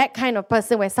be that kind of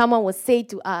person where someone will say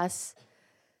to us,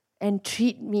 and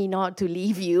treat me not to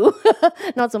leave you.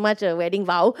 Not so much a wedding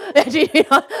vow, but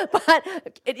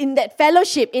in that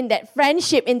fellowship, in that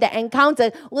friendship, in that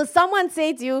encounter, will someone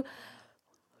say to you,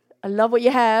 I love what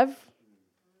you have.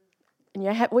 And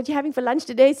what you having for lunch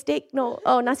today? Steak? No.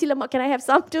 Oh, nasi lemak, can I have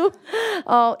some too?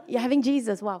 Oh, you're having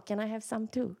Jesus. Wow, can I have some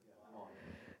too?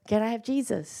 Can I have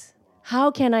Jesus? How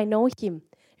can I know him?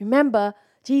 Remember,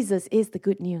 Jesus is the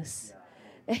good news.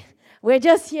 We're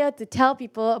just here to tell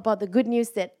people about the good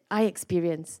news that I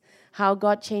experienced, how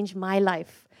God changed my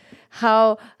life,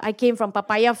 how I came from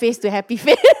papaya face to happy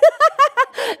face,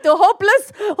 to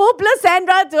hopeless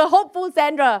Sandra to a hopeful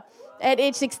Sandra at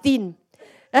age 16.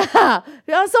 I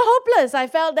was so hopeless. I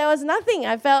felt there was nothing.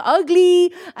 I felt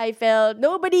ugly. I felt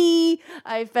nobody.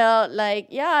 I felt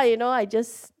like,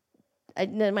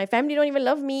 my family don't even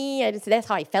love me. That's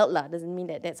how I felt. Doesn't mean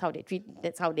that that's how they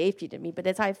treated me, but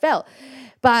that's how I felt.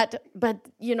 But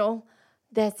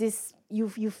there's this,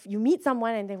 you meet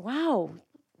someone and then, wow,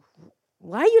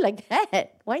 why are you like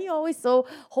that? Why are you always so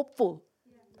hopeful?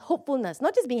 Hopefulness,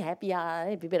 not just being happy,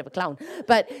 a bit of a clown,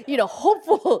 but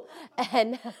hopeful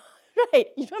and right.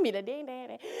 You want to be the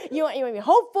day. You want to be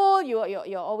hopeful.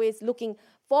 You're always looking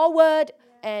forward.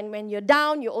 And when you're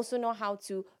down, you also know how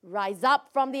to rise up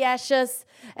from the ashes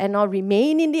and not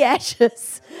remain in the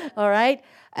ashes. All right?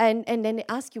 And then they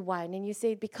ask you why. And then you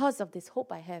say, because of this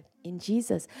hope I have in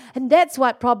Jesus. And that's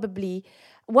what probably,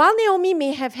 while Naomi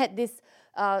may have had this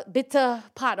bitter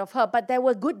part of her, but there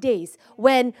were good days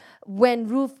when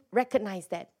Ruth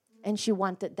recognized that and she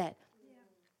wanted that.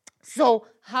 So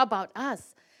how about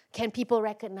us? Can people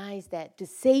recognize that to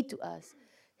say to us,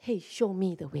 hey, show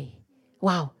me the way?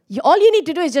 Wow. All you need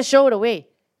to do is just show the way.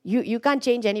 You can't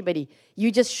change anybody.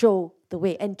 You just show the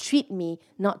way and treat me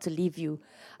not to leave you.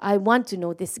 I want to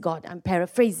know this God. I'm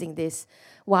paraphrasing this.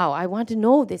 Wow, I want to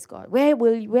know this God. Where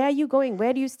are you going?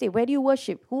 Where do you stay? Where do you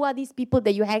worship? Who are these people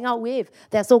that you hang out with?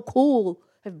 They're so cool.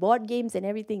 Have board games and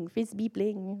everything. Frisbee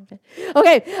playing.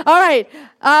 Okay, all right.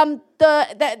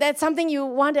 That's something you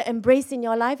want to embrace in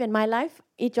your life and my life.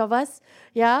 Each of us,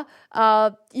 yeah.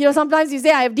 Sometimes you say,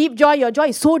 I have deep joy. Your joy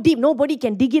is so deep, nobody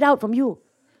can dig it out from you.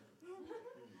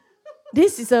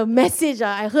 This is a message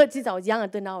I heard since I was young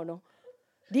until now, no?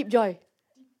 Deep joy.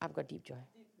 I've got deep joy.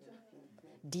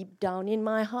 Deep down in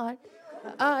my heart,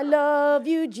 I love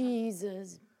you,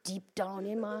 Jesus. Deep down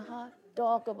in my heart,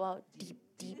 talk about deep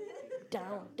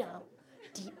down,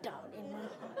 deep down in my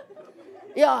heart.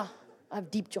 Yeah, I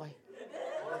have deep joy.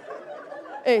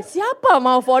 Siapa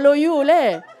mau follow you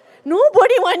leh?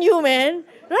 Nobody want you, man.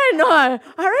 Right? No, I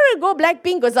rather go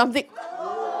Blackpink or something.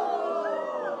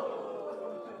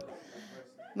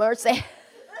 Mercy.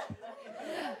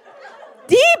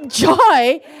 Deep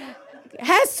joy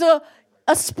has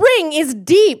a spring is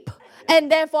deep,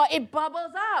 and therefore it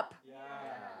bubbles up.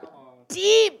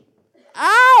 Deep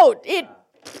out. It.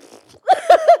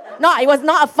 No, it was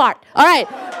not a fart. All right.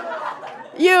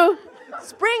 You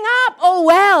spring up, oh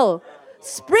well.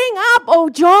 Spring up, oh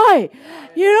joy.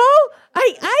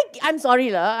 I'm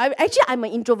sorry, I'm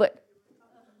an introvert.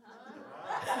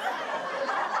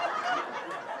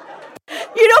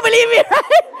 You don't believe me,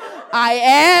 right? I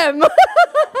am.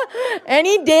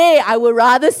 Any day, I would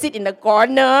rather sit in the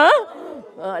corner,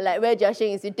 like where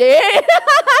Jiaxing is sitting,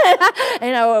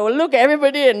 and I will look at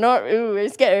everybody and not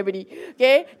scare everybody.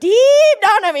 Okay, deep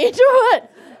down, I'm an introvert,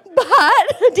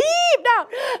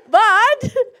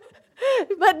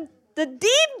 but the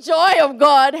deep joy of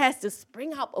God has to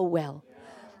spring up a well.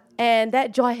 And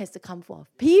that joy has to come forth.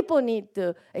 People need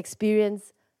to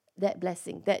experience that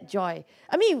blessing, that joy.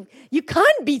 I mean, you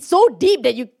can't be so deep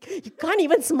that you can't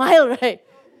even smile, right?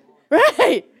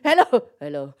 Right?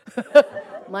 Hello.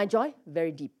 My joy,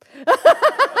 very deep.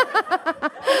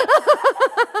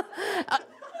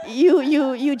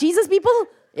 You Jesus people?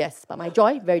 Yes, but my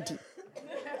joy, very deep.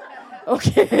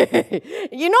 Okay.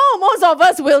 Most of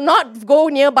us will not go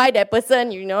nearby that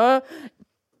person,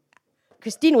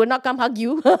 Christine will not come hug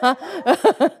you. All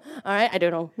right, I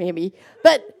don't know, maybe.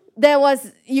 But there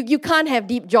was, you can't have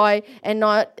deep joy and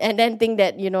then think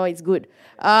that, it's good.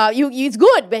 It's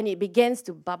good when it begins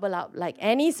to bubble up like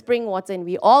any spring water, and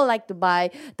we all like to buy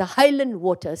the Highland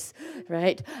waters,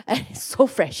 right? And it's so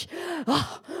fresh.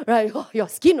 Oh, right, your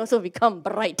skin also become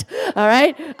bright, all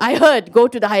right? I heard, go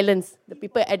to the Highlands, the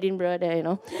people at Edinburgh there,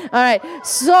 All right,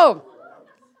 so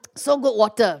good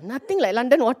water. Nothing like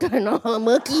London water,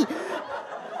 murky.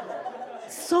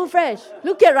 So fresh.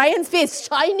 Look at Ryan's face,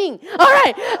 shining. All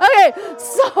right, okay.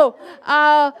 So,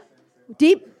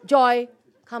 deep joy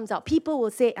comes out, people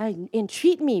will say,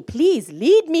 entreat me, please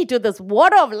lead me to this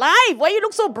water of life. Why you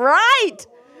look so bright?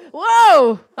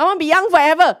 Whoa, I want to be young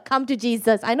forever. Come to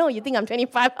Jesus. I know you think I'm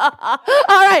 25. All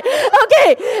right,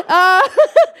 okay.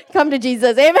 Come to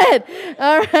Jesus. Amen.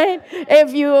 All right.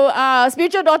 If you are a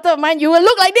spiritual daughter of mine, you will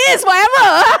look like this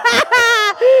forever.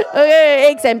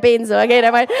 Okay, aches and pains. Okay,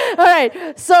 never mind. All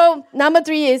right. So number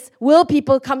 3 is, will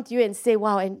people come to you and say,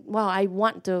 wow, I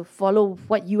want to follow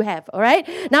what you have. All right.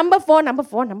 Number four,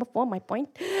 my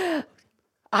point.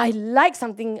 I like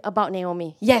something about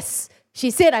Naomi. Yes. She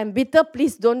said, I'm bitter,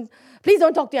 please don't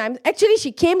talk to me. Actually,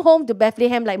 she came home to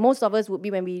Bethlehem like most of us would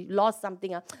be when we lost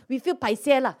something. We feel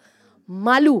paiseh lah,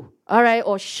 malu, all right,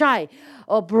 or shy,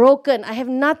 or broken. I have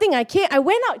nothing, I can't. I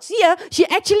went out, see, she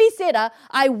actually said,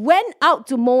 I went out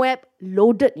to Moab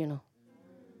loaded,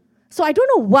 So I don't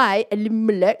know why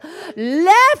Elimelech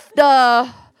left the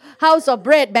house of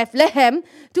bread, Bethlehem,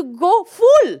 to go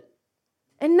full.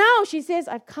 And now she says,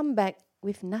 I've come back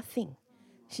with nothing.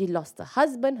 She lost her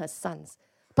husband, her sons.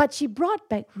 But she brought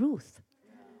back Ruth.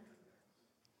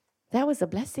 That was a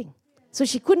blessing. So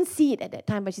she couldn't see it at that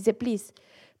time. But she said, please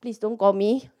don't call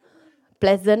me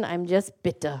pleasant. I'm just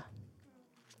bitter.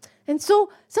 And so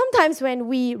sometimes when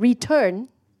we return,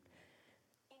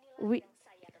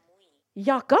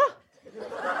 Ya kah?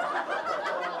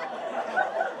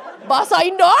 Bahasa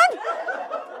Indon?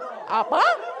 Apa?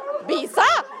 Bisa?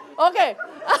 Okay.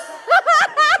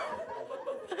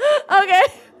 Okay.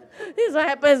 This is what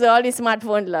happens with all these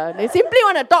smartphones lah. They simply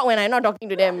want to talk when I'm not talking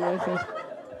to them.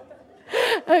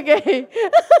 Okay.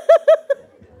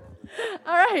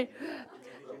 All right.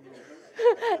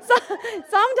 So,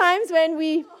 sometimes when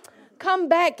we come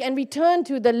back and return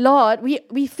to the Lord,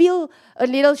 we feel a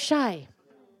little shy.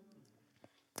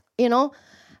 And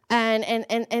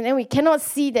then we cannot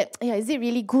see that, is it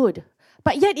really good?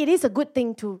 But yet it is a good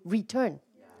thing to return.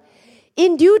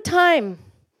 In due time,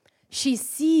 she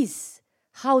sees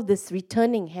how this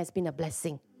returning has been a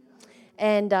blessing.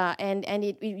 And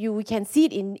we can see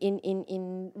it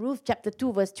in Ruth chapter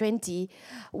 2 verse 20.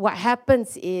 What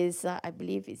happens is, I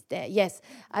believe it's there, yes,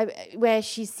 where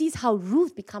she sees how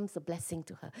Ruth becomes a blessing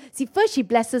to her. See, first she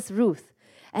blesses Ruth,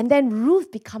 and then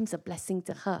Ruth becomes a blessing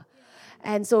to her.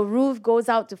 And so Ruth goes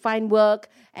out to find work,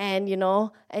 and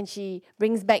she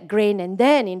brings back grain. And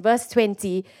then in verse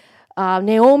 20,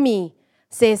 Naomi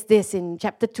says this in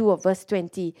chapter 2 of verse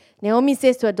 20. Naomi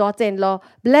says to her daughter-in-law,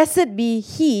 "Blessed be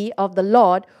he of the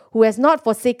Lord who has not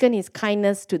forsaken his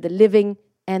kindness to the living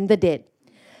and the dead."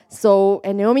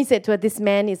 And Naomi said to her, "This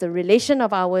man is a relation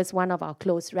of ours, one of our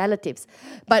close relatives."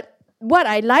 But what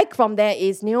I like from there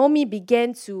is Naomi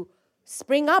began to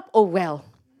spring up,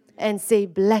 and say,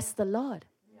 "Bless the Lord."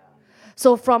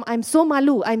 So from I'm so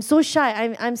malu, I'm so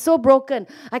shy, I'm so broken,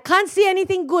 I can't see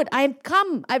anything good,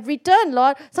 I've returned,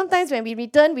 Lord. Sometimes when we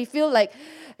return, we feel like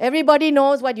everybody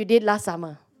knows what you did last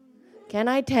summer. Can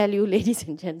I tell you, ladies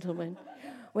and gentlemen,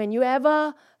 when you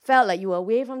ever felt like you were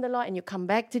away from the Lord and you come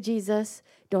back to Jesus,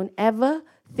 don't ever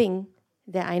think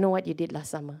that I know what you did last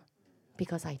summer,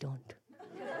 because I don't.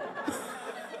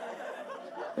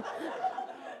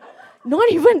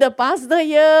 Not even the pastor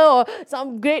here or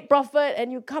some great prophet,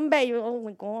 and you come back, oh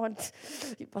my God,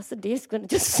 Pastor Dave's going to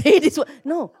just say this word.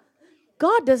 No,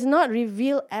 God does not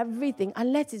reveal everything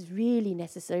unless it's really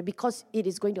necessary, because it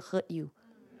is going to hurt you.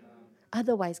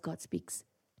 Otherwise, God speaks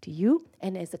to you,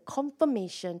 and as a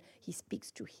confirmation, He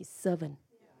speaks to His servant,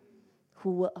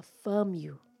 who will affirm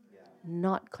you,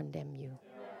 not condemn you.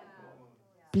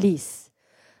 Please,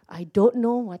 I don't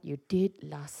know what you did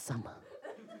last summer.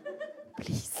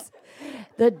 Please.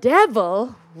 The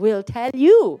devil will tell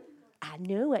you, I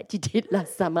know what you did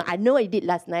last summer. I know what you did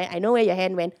last night. I know where your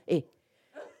hand went.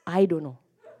 I don't know.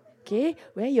 Okay?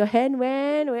 Where your hand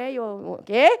went,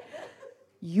 okay?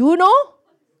 You know,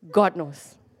 God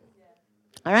knows.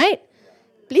 All right?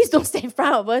 Please don't stand in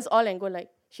front of us all and go like,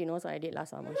 she knows what I did last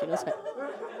summer. She knows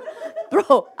what.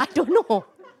 Bro, I don't know.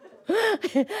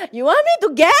 You want me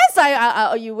to guess?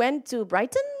 You went to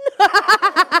Brighton?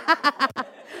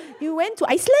 You went to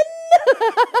Iceland?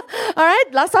 All right,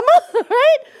 last summer,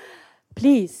 right?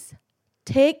 Please,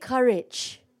 take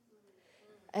courage.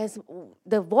 As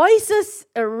the voices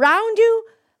around you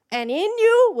and in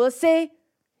you will say,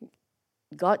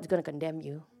 God's going to condemn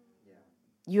you.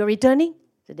 You're returning?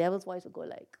 The devil's voice will go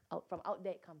like, from out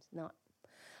there it comes. No.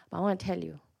 But I want to tell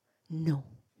you, no.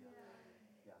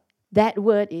 That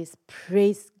word is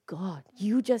praise God.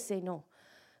 You just say no.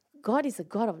 God is a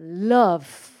God of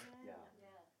love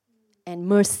and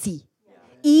mercy.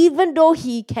 Even though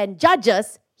He can judge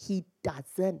us, He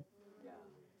doesn't.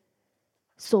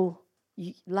 So,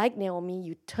 like Naomi,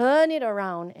 you turn it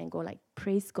around and go like,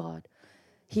 praise God.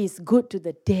 He is good to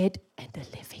the dead and the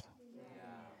living.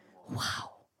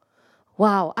 Wow.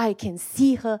 Wow, I can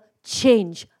see her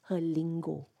change her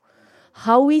lingo.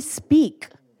 How we speak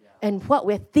and what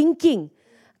we're thinking.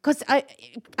 Because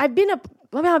I've been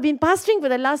pastoring for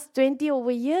the last 20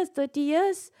 over years, 30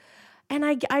 years. And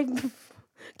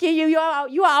okay, you are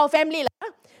our family.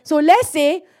 So let's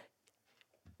say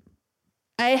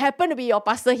I happen to be your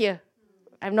pastor here.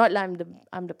 I'm not,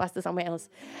 I'm the pastor somewhere else.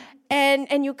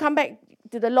 And you come back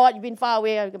to the Lord, you've been far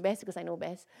away, I'm the best because I know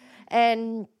best.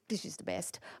 And this is the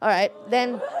best. All right,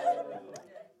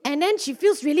 and then she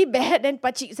feels really bad.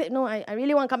 But she said, no, I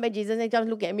really want to come back, Jesus. And she just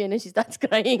look at me and then she starts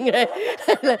crying. Right?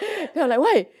 I'm like,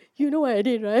 why? You know what I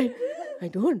did, right? I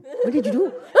don't. What did you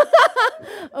do?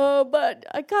 But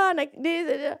I can't. I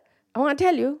want to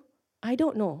tell you, I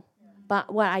don't know.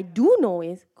 But what I do know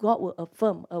is God will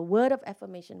affirm. A word of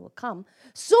affirmation will come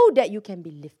so that you can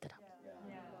be lifted up.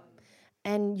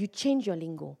 And you change your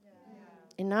lingo.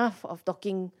 Enough of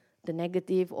talking the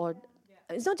negative, or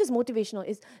it's not just motivational,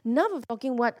 it's enough of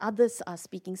talking what others are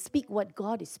speaking. Speak what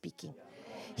God is speaking.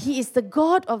 He is the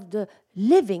God of the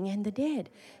living and the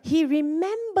dead. He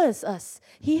remembers us.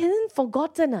 He hasn't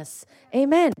forgotten us.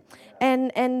 Amen.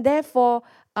 And therefore,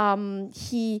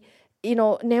 Naomi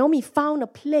found a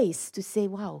place to say,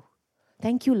 wow,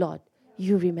 thank you, Lord.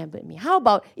 You remembered me. How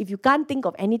about if you can't think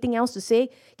of anything else to say,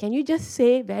 can you just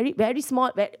say very, very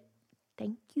small, thank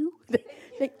you?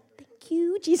 Thank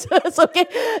you, Jesus. Okay,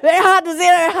 very hard to say.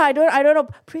 I don't know.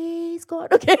 Praise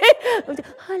God. Okay,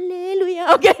 hallelujah.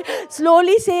 Okay,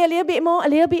 slowly say a little bit more,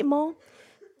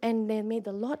 and then may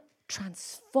the Lord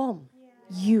transform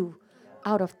you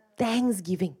out of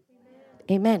thanksgiving.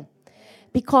 Amen.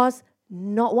 Because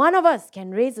not one of us can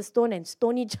raise a stone and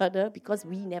stone each other because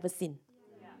we never sin.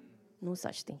 No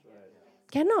such thing.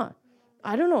 Cannot.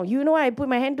 I don't know. You know what I put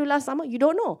my hand to last summer? You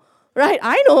don't know. Right?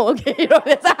 I know. Okay.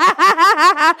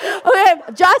 Okay.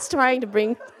 Just trying to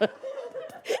bring...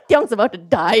 Tiong's about to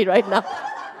die right now.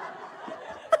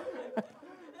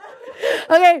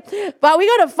 Okay. But we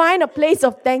got to find a place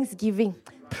of thanksgiving.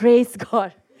 Praise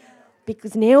God.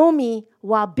 Because Naomi,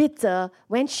 while bitter,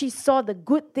 when she saw the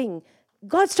good thing,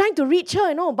 God's trying to reach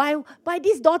her, by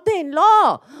this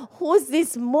daughter-in-law. Who's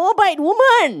this Moabite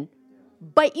woman?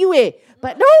 Bite you, eh?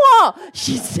 But no,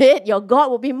 she said, your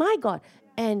God will be my God.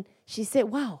 And she said,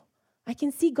 wow, I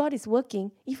can see God is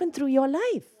working even through your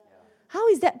life. How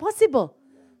is that possible?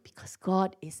 Because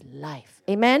God is life.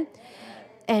 Amen?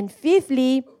 And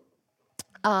fifthly,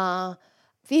 I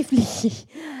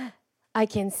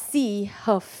can see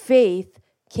her faith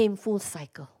came full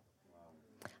cycle.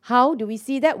 How do we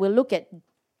see that? We'll look at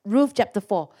Ruth chapter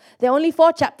 4. There are only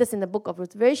 4 chapters in the book of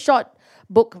Ruth. Very short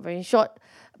book, very short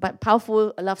but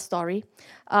powerful love story.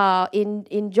 In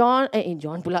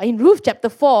Ruth chapter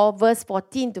 4, verse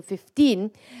 14 to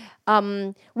 15,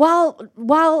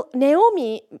 while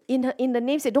Naomi in the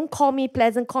name said, don't call me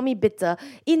pleasant, call me bitter.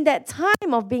 In that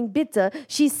time of being bitter,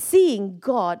 she's seeing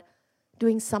God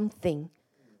doing something.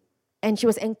 And she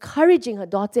was encouraging her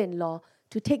daughter-in-law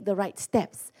to take the right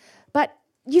steps. But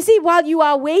you see, while you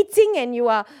are waiting and you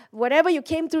are, whatever you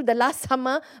came through the last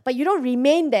summer, but you don't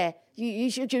remain there.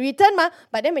 You should return,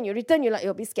 but then when you return, you're like,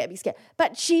 you'll be scared.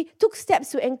 But she took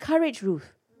steps to encourage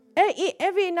Ruth.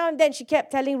 Every now and then, she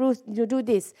kept telling Ruth, do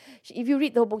this. If you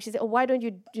read the whole book, she said, why don't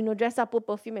you, dress up, put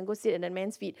perfume, and go sit at a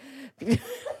man's feet?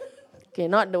 Okay,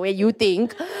 not the way you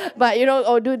think, but,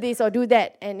 or do this or do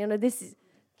that. And, this is,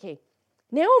 okay.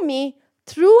 Naomi,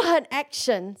 through her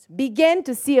actions, began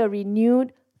to see a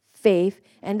renewed faith,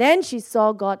 and then she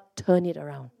saw God turn it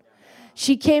around.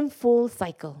 She came full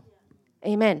cycle.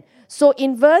 Amen. So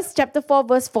in chapter 4,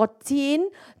 verse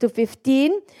 14 to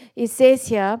 15, it says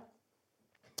here,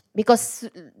 because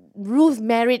Ruth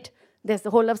married, there's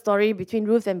the whole love story between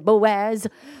Ruth and Boaz.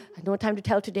 I have no time to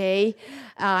tell today.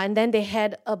 And then they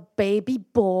had a baby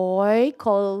boy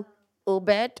called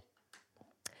Obed.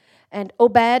 And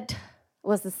Obed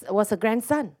was a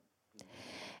grandson.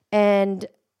 And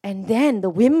then the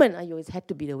women, it had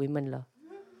to be the women.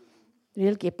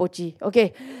 Real kepochi.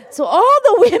 Okay. So all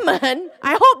the women,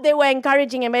 I hope they were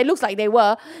encouraging him. It looks like they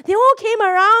were. They all came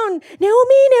around.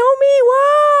 Naomi,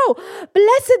 wow.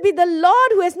 Blessed be the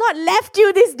Lord who has not left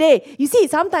you this day. You see,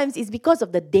 sometimes it's because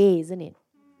of the day, isn't it?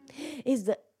 It's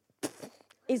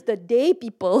the day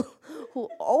people who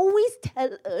always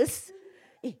tell us,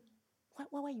 hey,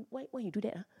 why you do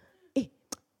that? Hey,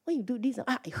 why you do this?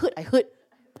 I heard. I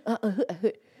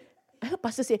heard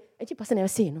pastor say, actually pastor never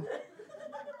say,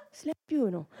 slap you,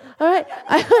 All right,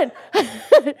 I heard.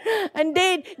 And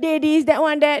they this, that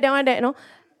one, that,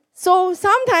 So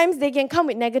sometimes they can come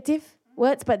with negative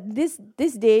words, but this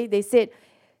day they said,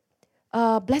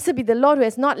 Blessed be the Lord who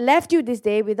has not left you this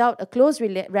day without a close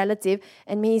relative,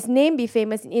 and may his name be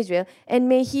famous in Israel, and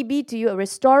may he be to you a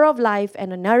restorer of life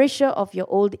and a nourisher of your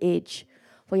old age.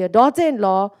 For your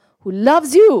daughter-in-law, who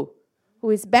loves you, who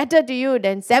is better to you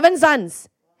than 7 sons,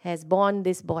 has born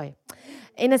this boy.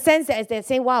 In a sense, as they're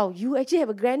saying, wow, you actually have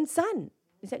a grandson.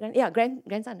 Is that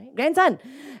grandson, right? Grandson.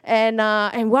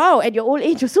 And wow, at your old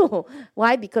age also.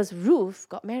 Why? Because Ruth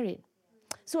got married.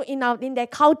 So in their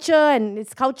culture and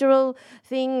this cultural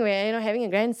thing where, having a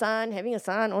grandson, having a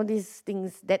son, all these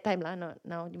things, that time,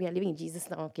 now we are living in Jesus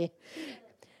now, okay?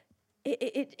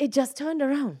 It just turned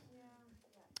around.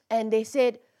 And they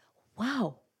said,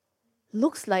 wow,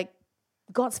 looks like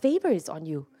God's favor is on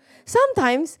you.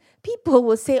 Sometimes people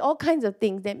will say all kinds of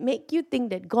things that make you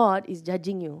think that God is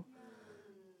judging you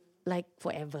like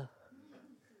forever.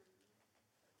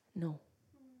 No.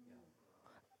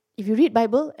 If you read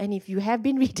Bible and if you have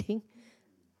been reading,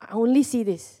 I only see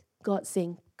this. God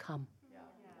saying, come.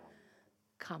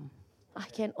 Come. I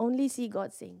can only see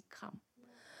God saying, come.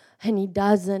 And he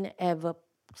doesn't ever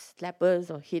slap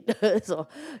us or hit us or,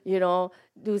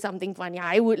 do something funny.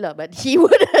 I would, but he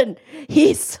wouldn't.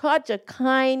 He's such a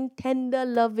kind, tender,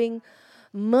 loving,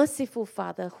 merciful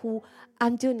Father who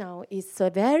until now is so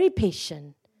very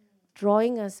patient,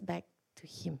 drawing us back to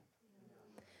him.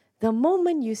 The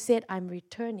moment you said, I'm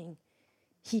returning,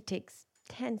 he takes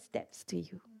 10 steps to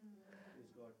you.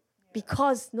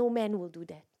 Because no man will do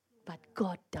that, but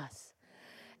God does.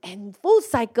 And full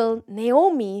cycle,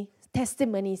 Naomi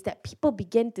testimonies that people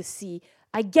began to see,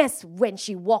 I guess when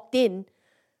she walked in,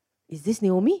 is this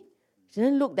Naomi? She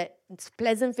didn't look that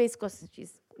pleasant face because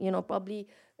she's, probably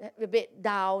a bit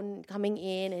down coming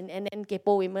in and then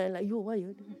kepo women like, what are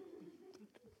you doing?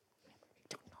 I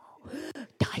don't know.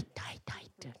 Die.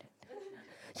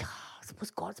 Yeah,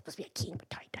 God's supposed to be a king, but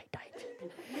die.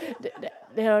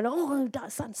 They're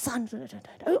son.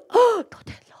 Oh,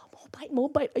 daughter-in-law,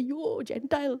 Moabite, ayo,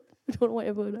 Gentile. I don't know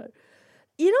whatever.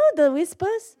 The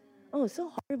whispers? Oh,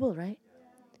 so horrible, right?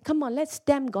 Come on, let's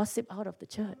stamp gossip out of the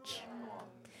church.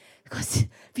 Because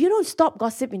if you don't stop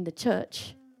gossip in the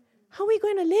church, how are we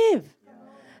going to live?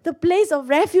 The place of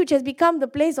refuge has become the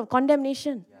place of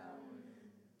condemnation.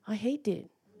 I hate it.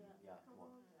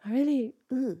 I really,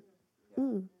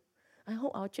 I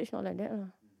hope our church not like that.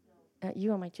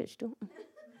 You are my church too.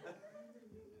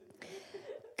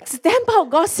 Stamp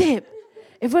out gossip.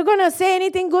 If we're going to say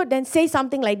anything good, then say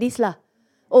something like this lah.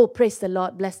 Oh, praise the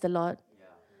Lord, bless the Lord.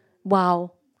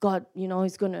 Wow, God,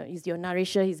 he's your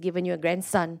nourisher. He's given you a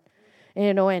grandson.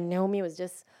 And Naomi was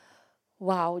just,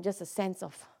 wow, just a sense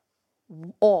of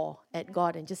awe at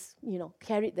God and just,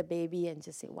 carried the baby and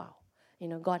just say, wow,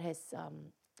 God has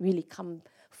really come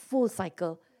full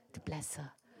cycle to bless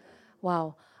her.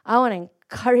 Wow, I want to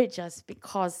encourage us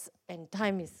because, and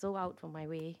time is so out from my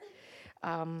way,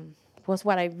 was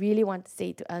what I really want to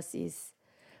say to us is,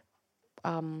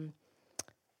 in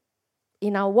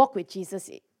our walk with Jesus,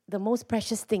 the most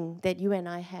precious thing that you and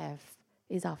I have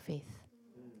is our faith.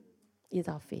 Is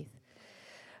our faith.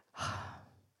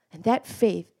 And that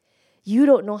faith, you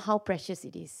don't know how precious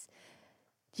it is.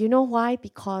 Do you know why?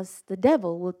 Because the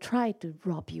devil will try to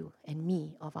rob you and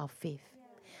me of our faith.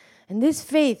 And this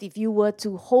faith, if you were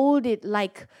to hold it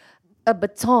like a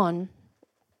baton,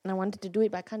 and I wanted to do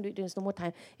it, but I can't do it, there's no more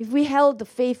time. If we held the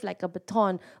faith like a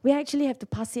baton, we actually have to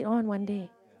pass it on one day.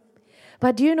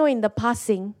 But do you know in the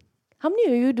passing, how many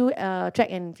of you do track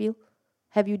and field?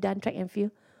 Have you done track and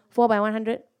field?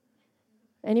 4x100?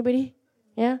 Anybody?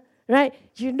 Yeah? Right?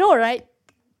 Right?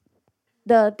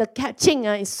 The catching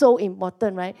is so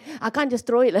important, right? I can't just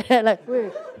throw it like that, like,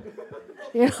 wait.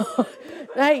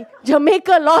 Right?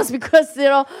 Jamaica lost because,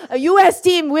 a US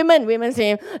team, women's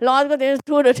team, lost because they just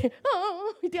threw the thing.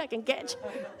 Oh, you think I can catch?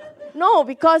 No,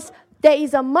 because there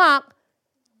is a mark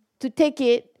to take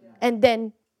it and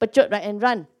then pachut, right, and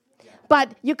run.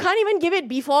 But you can't even give it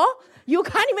before, you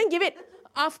can't even give it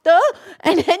after,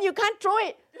 and then you can't throw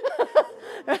it.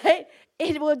 Right?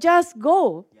 It will just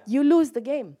go. You lose the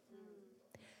game.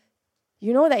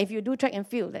 You know that if you do track and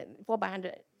field, that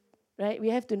 4x100, right? We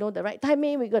have to know the right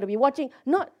timing. We got to be watching.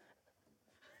 You're not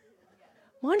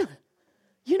watching.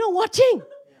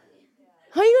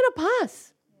 How are you going to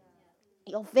pass?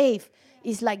 Your faith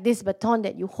is like this baton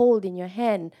that you hold in your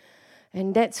hand.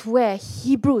 And that's where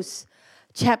Hebrews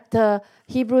chapter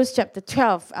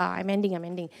 12, I'm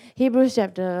ending. Hebrews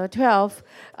chapter 12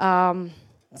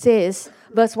 says,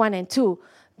 verse 1 and 2,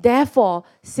 therefore,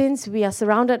 since we are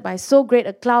surrounded by so great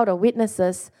a cloud of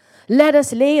witnesses, let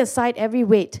us lay aside every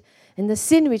weight and the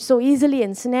sin which so easily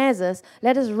ensnares us,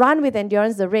 let us run with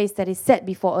endurance the race that is set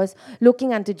before us,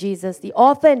 looking unto Jesus, the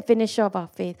author and finisher of our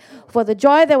faith. For the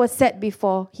joy that was set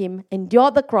before him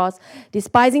endured the cross,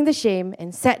 despising the shame,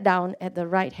 and sat down at the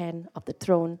right hand of the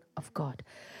throne of God.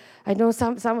 I know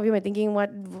some of you are thinking,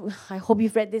 "What? I hope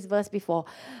you've read this verse before."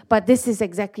 But this is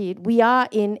exactly it. We are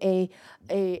in a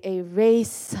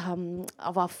race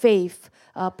of our faith.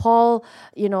 Paul,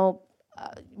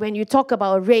 when you talk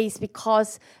about a race,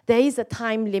 because there is a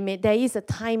time limit, there is a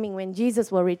timing when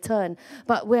Jesus will return.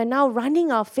 But we're now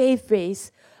running our faith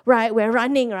race, right? We're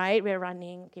running, right? We're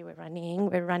running. Okay, we're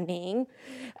running.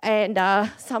 And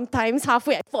sometimes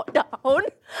halfway I fall down. All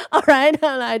right,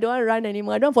 I don't want to run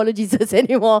anymore. I don't follow Jesus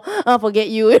anymore. I'll forget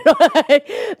you.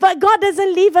 But God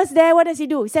doesn't leave us there. What does He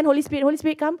do? He send Holy Spirit. Holy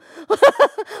Spirit, come.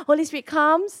 Holy Spirit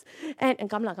comes. And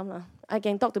come lah. I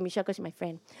can talk to Michelle because she's my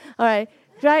friend. All right.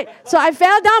 Right? So I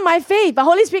fell down my faith, but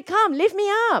Holy Spirit, come, lift me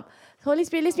up. Holy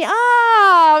Spirit lifts me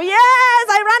up. Yes,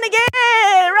 I run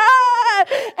again. Run.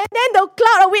 And then the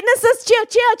cloud of witnesses cheer.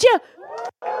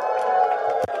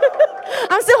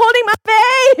 I'm still holding my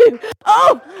faith.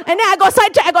 Oh, and then I got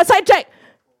sidetracked. I got sidetracked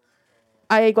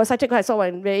because I saw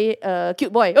one very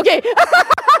cute boy. Okay.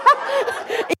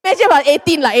 Imagine about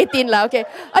 18 lah. Okay.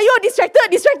 Are you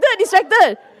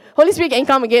distracted? Holy Spirit can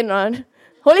come again, right?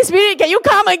 Holy Spirit, can you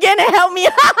come again and help me?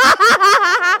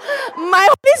 My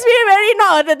Holy Spirit very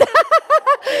not.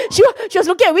 She was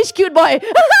looking at which cute boy.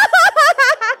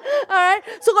 All right.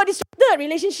 So got distracted.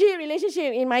 Relationship.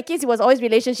 In my case, it was always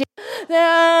relationship.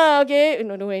 Okay.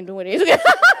 No, don't worry. It's okay.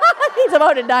 He's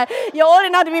about to die. You're old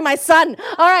enough to be my son.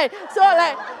 All right. So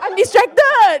I'm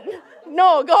distracted.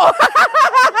 No, go.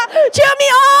 Cheer me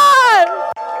on.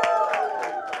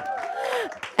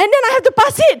 And then I have to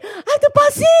pass it.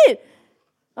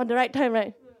 On the right time,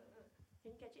 right?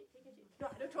 Can you catch it?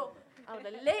 Don't throw. I would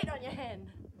have laid on your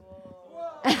hand.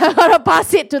 I want to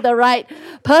pass it to the right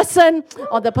person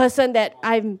or the person that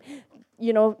I'm,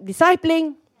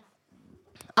 discipling.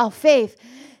 Our faith,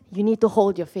 you need to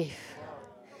hold your faith.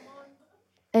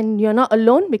 And you're not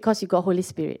alone because you got Holy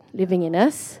Spirit living in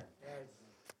us.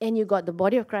 And you got the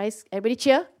body of Christ. Everybody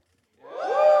cheer.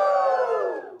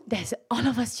 There's all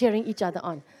of us cheering each other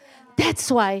on. That's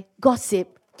why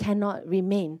gossip cannot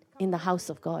remain in the house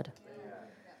of God.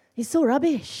 It's so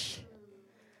rubbish.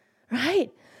 Right?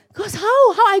 Because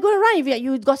how are I going to run if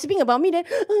you're gossiping about me? Then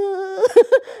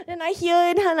I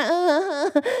hear it, and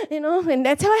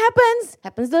that's how it happens.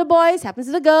 Happens to the boys, happens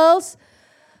to the girls.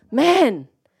 Man,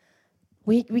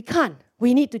 we can't.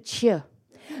 We need to cheer.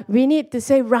 We need to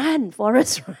say, run,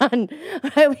 Forrest, run.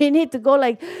 Right? We need to go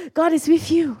like, God is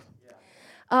with you.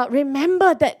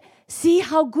 Remember that. See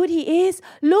how good He is.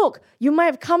 Look, you might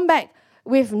have come back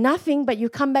with nothing, but you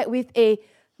come back with a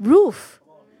roof.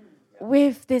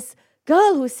 With this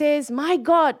girl who says, my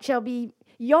God shall be,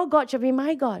 your God shall be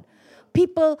my God.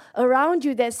 People around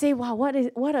you that say,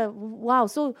 wow.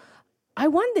 So I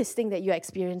want this thing that you're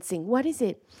experiencing. What is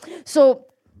it? So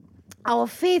our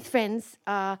faith, friends,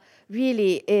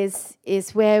 really is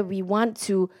where we want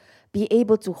to be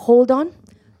able to hold on,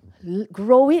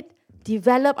 grow it,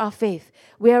 develop our faith.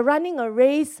 We are running a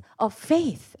race of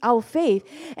faith, our faith.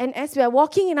 And as we are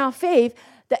walking in our faith,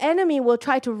 the enemy will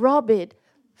try to rob it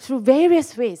through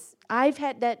various ways. I've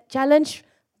had that challenge.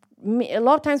 A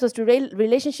lot of times was through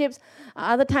relationships.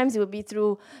 Other times it would be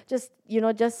through just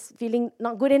feeling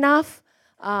not good enough.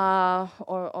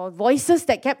 Or voices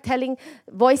that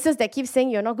keep saying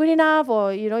you're not good enough,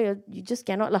 or you just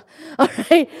cannot lah. All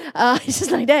right, it's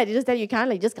just like that. You just tell you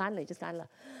can't, just can't lah.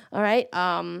 All right.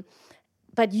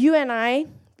 But you and I,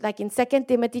 like in 2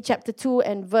 Timothy chapter 2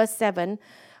 and verse 7,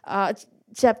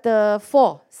 chapter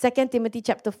 4, 2 Timothy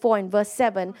chapter 4 and verse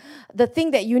 7, the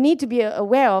thing that you need to be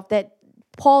aware of that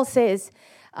Paul says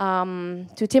to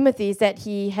Timothy is that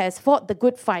he has fought the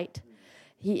good fight.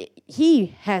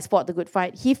 He has fought the good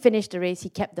fight. He finished the race. He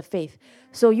kept the faith.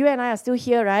 So you and I are still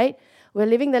here, right? We're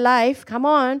living the life. Come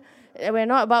on. We're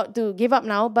not about to give up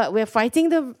now, but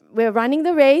we're running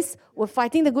the race. We're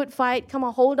fighting the good fight. Come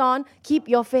on, hold on. Keep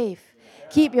your faith.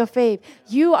 Keep your faith.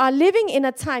 You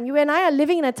and I are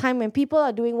living in a time when people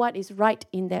are doing what is right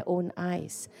in their own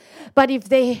eyes. But if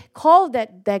they call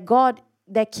that their God,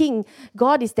 their king,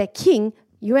 God is their king,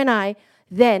 you and I,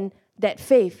 then that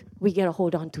faith, we get to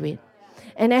hold on to it.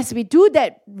 And as we do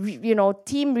that,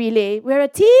 team relay, we're a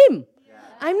team.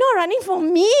 I'm not running for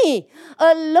me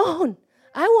alone.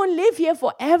 I won't live here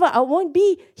forever. I won't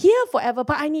be here forever,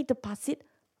 but I need to pass it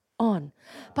on.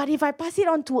 But if I pass it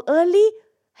on too early,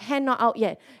 hand not out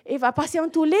yet. If I pass it on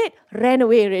too late, ran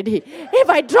away already. If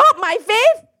I drop my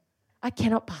faith, I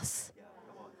cannot pass.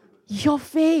 Your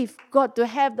faith got to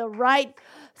have the right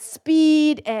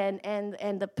speed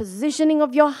and the positioning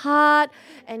of your heart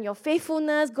and your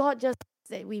faithfulness. God just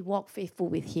said we walk faithful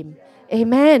with Him.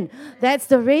 Amen. That's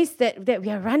the race that we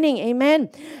are running. Amen.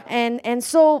 And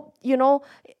so,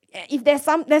 if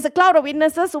there's a cloud of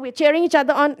witnesses, so we're cheering each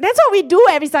other on. That's what we do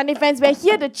every Sunday, friends. We're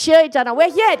here to cheer each other.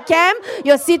 We're here at camp.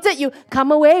 You're seated. You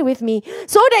come away with me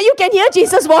so that you can hear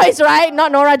Jesus' voice, right?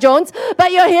 Not Nora Jones,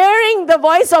 but you're hearing the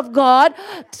voice of God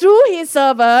through His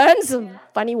servants.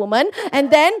 Funny woman.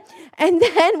 And then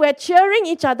we're cheering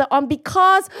each other on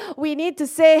because we need to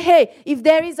say, hey, if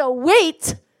there is a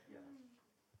weight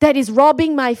that is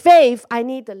robbing my faith, I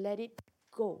need to let it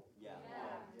go.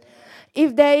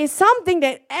 If there is something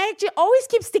that actually always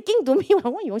keeps sticking to me,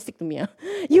 why you always stick to me?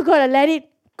 You got to let it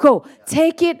go.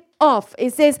 Take it off.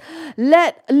 It says,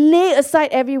 lay aside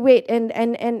every weight and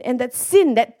that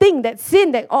sin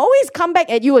that always come back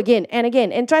at you again and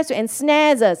again and tries to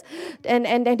ensnare us.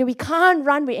 And we can't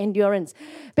run with endurance.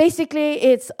 Basically,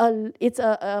 it's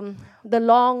the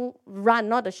long run,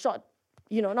 not a short,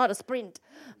 not a sprint,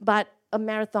 but a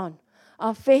marathon.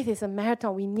 Our faith is a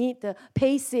marathon. We need to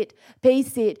pace it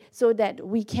so that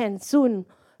we can soon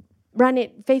run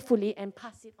it faithfully and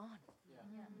pass it on.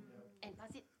 And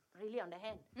pass it really on the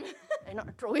hand and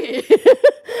not throw it.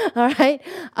 All right?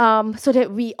 So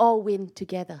that we all win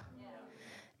together.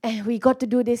 And we got to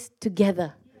do this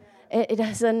together. It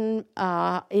doesn't,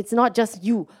 it's not just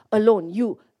you alone,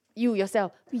 you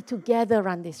yourself. We together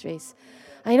run this race.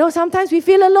 I know sometimes we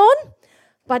feel alone.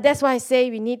 But that's why I say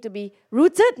we need to be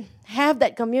rooted, have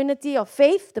that community of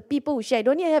faith, the people who share. You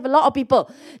don't need to have a lot of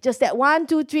people. Just that 1,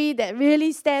 2, 3 that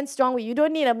really stand strong with you. You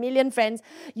don't need a million friends.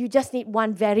 You just need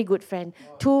one very good friend,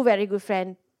 2 very good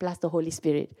friends, plus the Holy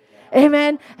Spirit.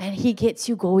 Amen? And He gets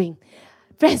you going.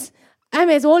 Friends,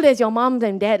 I'm as old as your mom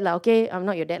and dad, okay? I'm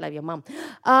not your dad, like your mom.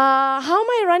 How am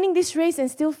I running this race and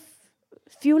still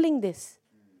fueling this?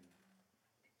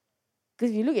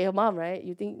 Because if you look at your mom, right,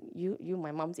 you think you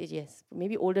my mom's age, yes.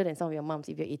 Maybe older than some of your moms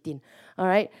if you're 18. All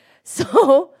right?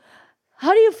 So,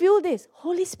 how do you feel this?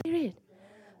 Holy Spirit.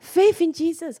 Faith in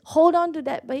Jesus. Hold on to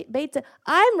that beta.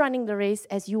 I'm running the race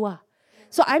as you are.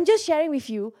 So I'm just sharing with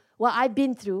you what I've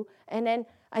been through. And then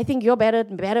I think you're better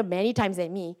many times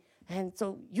than me. And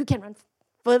so you can run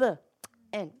further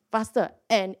and faster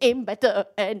and aim better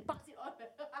and pass it on.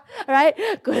 Right?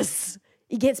 Because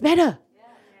it gets better.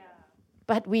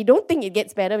 But we don't think it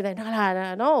gets better. We're like,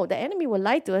 no. The enemy will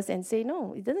lie to us and say,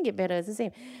 no, it doesn't get better. It's the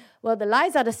same. Well, the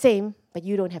lies are the same, but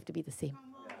you don't have to be the same.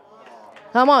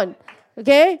 Come on.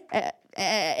 Okay?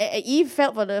 Eve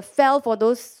fell for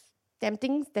those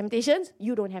temptations.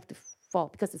 You don't have to fall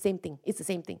because it's the same thing. It's the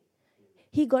same thing.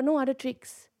 He got no other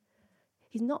tricks.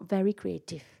 He's not very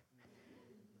creative.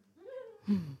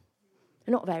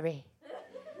 Not very.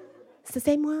 It's the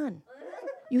same one.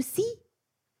 You see,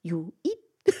 you eat,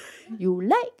 you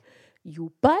like,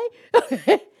 you buy.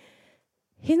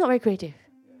 He's not very creative.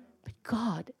 But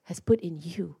God has put in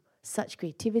you such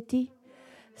creativity,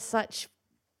 such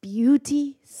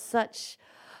beauty, such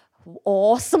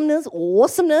awesomeness,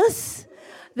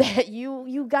 that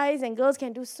you guys and girls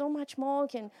can do so much more,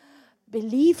 can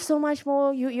believe so much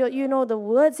more. You know, the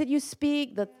words that you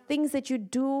speak, the things that you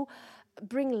do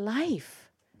bring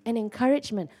life and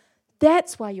encouragement.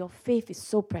 That's why your faith is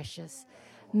so precious.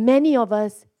 Many of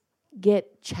us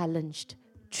get challenged,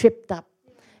 tripped up.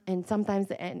 And sometimes,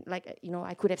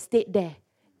 I could have stayed there.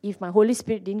 If my Holy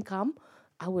Spirit didn't come,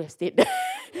 I would have stayed there.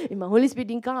 If my Holy Spirit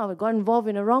didn't come, I would have got involved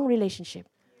in a wrong relationship.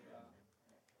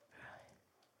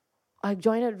 I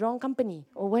joined a wrong company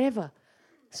or whatever.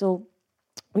 So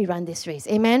we run this race.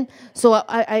 Amen? So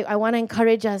I want to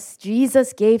encourage us.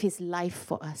 Jesus gave His life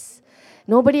for us.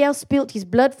 Nobody else spilled His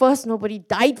blood for us. Nobody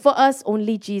died for us.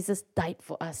 Only Jesus died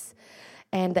for us.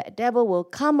 And the devil will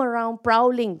come around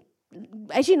prowling.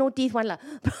 Actually, no teeth one lah.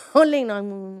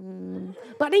 Prowling.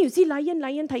 But then you see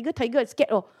lion, tiger,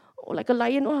 scared. Oh, like a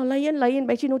lion. Oh, lion,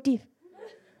 but actually no teeth.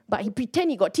 But he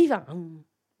pretend he got teeth.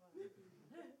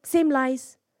 Same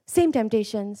lies, same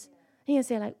temptations. And you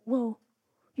say like, whoa,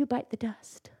 you bite the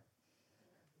dust.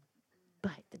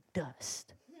 Bite the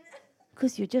dust.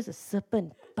 Because you're just a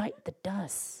serpent. Bite the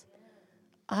dust.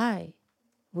 I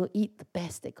will eat the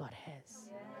best that God has.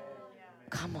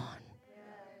 Come on.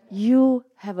 You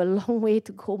have a long way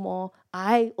to go more.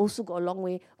 I also got a long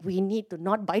way. We need to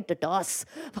not bite the dust,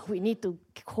 but we need to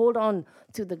hold on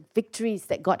to the victories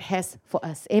that God has for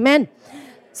us. Amen.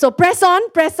 So press on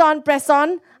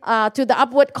to the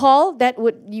upward call.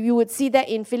 You would see that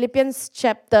in Philippians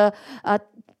chapter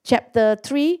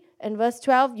 3 and verse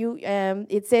 12.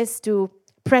 It says to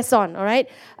press on. All right.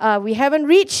 We haven't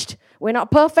reached. We're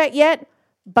not perfect yet.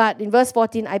 But in verse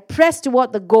 14, I press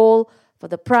toward the goal for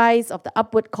the prize of the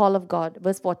upward call of God.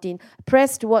 Verse 14,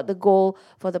 press toward the goal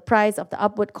for the prize of the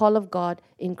upward call of God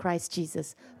in Christ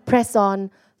Jesus. Press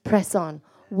on, press on.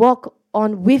 Walk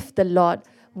on with the Lord,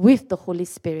 with the Holy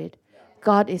Spirit.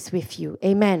 God is with you.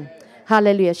 Amen.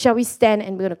 Hallelujah. Shall we stand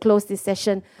and we're going to close this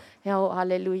session. Oh,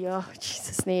 hallelujah. In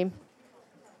Jesus' name.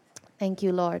 Thank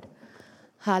you, Lord.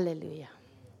 Hallelujah.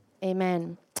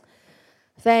 Amen.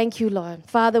 Thank you, Lord.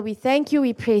 Father, we thank you,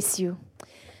 we praise you.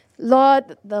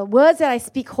 Lord, the words that I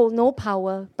speak hold no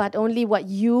power, but only what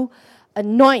you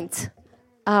anoint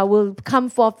will come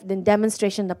forth in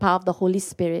demonstration, the power of the Holy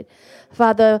Spirit.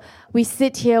 Father, we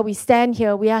sit here, we stand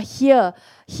here, we are here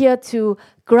to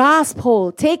grasp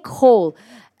hold, take hold,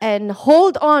 and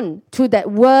hold on to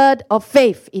that word of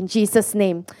faith in Jesus'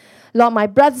 name. Lord, my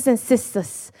brothers and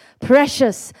sisters,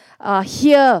 precious,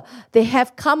 here, they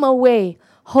have come away.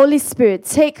 Holy Spirit,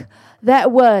 take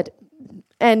that word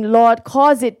and Lord,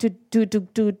 cause it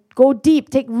to go deep,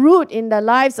 take root in the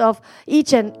lives of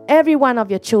each and every one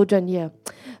of your children here.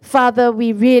 Father,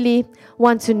 we really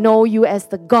want to know you as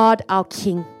the God, our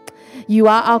King. You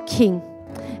are our King.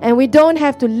 And we don't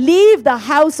have to leave the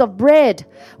house of bread.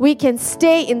 We can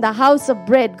stay in the house of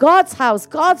bread, God's house,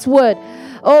 God's word.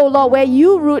 Oh, Lord, where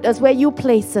you root us, where you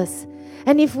place us.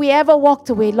 And if we ever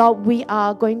walked away, Lord, we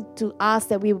are going to ask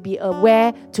that we will be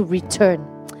aware to return.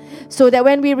 So that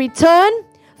when we return,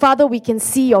 Father, we can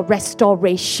see your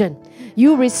restoration.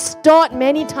 You restored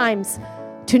many times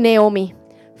to Naomi.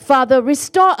 Father,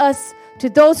 restore us to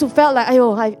those who felt like,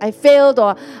 oh, I failed,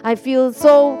 or I feel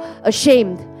so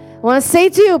ashamed. I want to say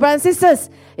to you, brothers and sisters,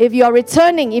 if you are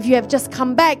returning, if you have just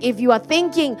come back, if you are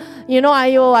thinking,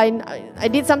 I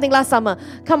did something last summer.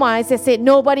 Come on, I said,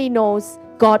 nobody knows.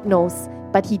 God knows.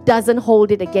 But He doesn't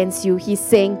hold it against you. He's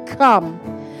saying,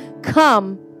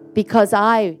 come, because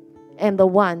I am the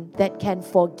one that can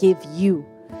forgive you.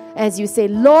 As you say,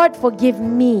 Lord, forgive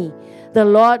me, the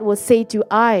Lord will say to you,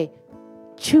 I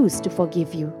choose to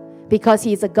forgive you. Because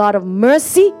He is a God of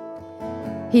mercy.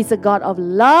 He's a God of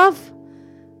love.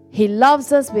 He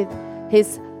loves us with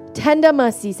His tender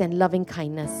mercies and loving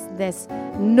kindness. There's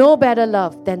no better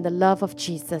love than the love of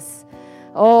Jesus.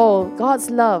 Oh, God's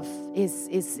love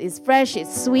is fresh,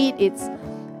 it's sweet, it's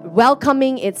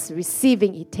welcoming, it's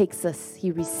receiving. He takes us,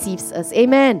 He receives us.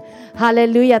 Amen.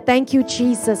 Hallelujah. Thank you,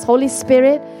 Jesus. Holy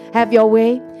Spirit, have your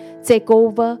way. Take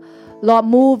over. Lord,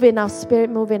 move in our spirit,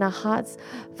 move in our hearts.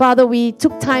 Father, we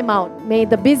took time out. May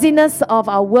the busyness of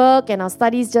our work and our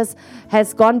studies just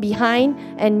has gone behind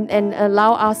and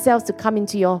allow ourselves to come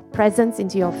into your presence,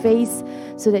 into your face,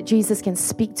 so that Jesus can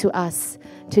speak to us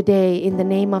today in the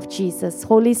name of Jesus.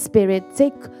 Holy Spirit,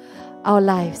 take our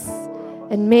lives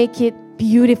and make it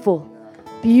beautiful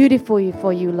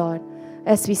for you, Lord,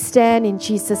 as we stand in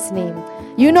Jesus' name.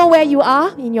 You know where you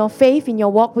are in your faith, in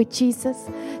your walk with Jesus.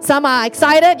 Some are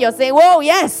excited. You're saying, whoa,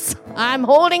 yes, I'm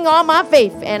holding on my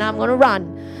faith and I'm going to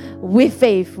run with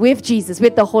faith, with Jesus,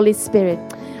 with the Holy Spirit.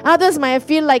 Others might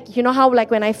feel like, how like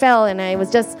when I fell and I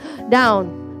was just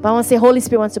down. But I want to say, Holy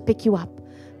Spirit wants to pick you up.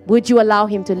 Would you allow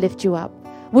Him to lift you up?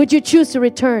 Would you choose to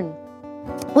return?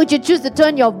 Would you choose to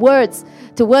turn your words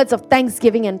to words of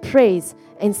thanksgiving and praise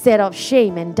instead of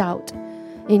shame and doubt?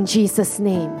 In Jesus'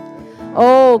 name.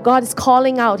 Oh, God is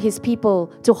calling out His people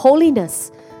to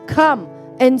holiness. Come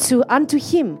unto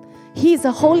Him. He is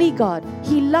a holy God.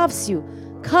 He loves you.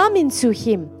 Come into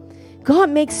Him. God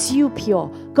makes you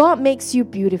pure. God makes you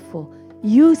beautiful.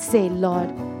 You say,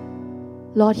 Lord,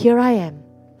 here I am.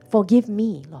 Forgive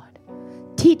me, Lord.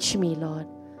 Teach me, Lord.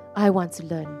 I want to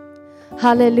learn.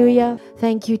 Hallelujah.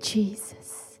 Thank you,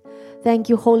 Jesus. Thank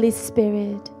you, Holy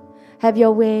Spirit. Have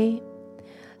your way.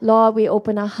 Lord, we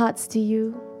open our hearts to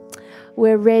you.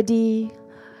 We're ready.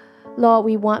 Lord,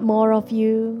 we want more of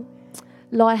you.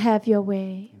 Lord, have your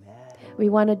way. We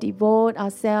want to devote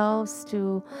ourselves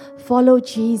to follow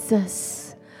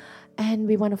Jesus. And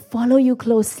we want to follow you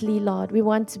closely, Lord. We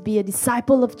want to be a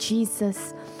disciple of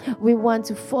Jesus. We want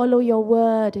to follow your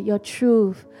word, your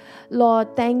truth.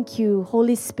 Lord, thank you,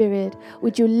 Holy Spirit.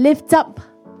 Would you lift up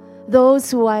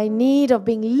those who are in need of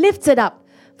being lifted up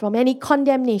from any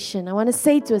condemnation? I want to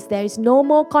say to us, there is no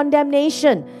more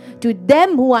condemnation to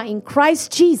them who are in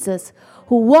Christ Jesus,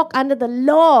 who walk under the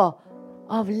law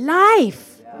of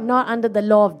life, not under the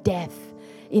law of death.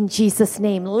 In Jesus'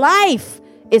 name, life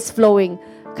is flowing.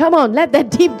 Come on, let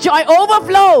that deep joy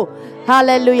overflow.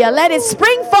 Hallelujah. Let it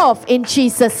spring forth in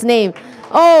Jesus' name.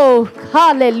 Oh,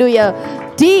 hallelujah.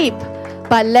 Deep,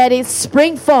 but let it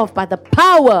spring forth by the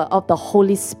power of the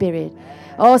Holy Spirit.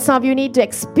 Oh, some of you need to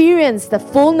experience the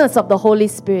fullness of the Holy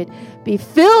Spirit. Be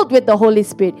filled with the Holy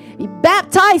Spirit. Be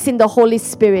baptized in the Holy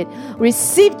Spirit.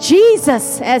 Receive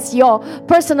Jesus as your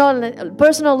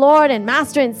personal Lord and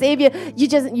Master and Savior.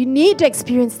 You need to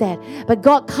experience that. But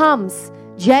God comes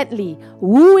gently,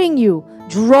 wooing you,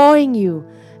 drawing you.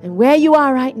 And where you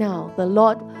are right now, the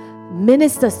Lord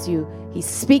ministers to you. He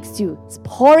speaks to you. He's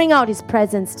pouring out His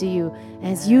presence to you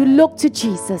as you look to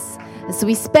Jesus. As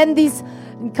we spend these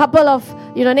couple of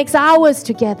next hours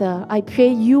together, I pray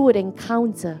you would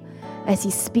encounter as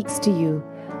He speaks to you.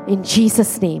 In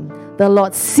Jesus' name, the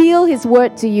Lord seal His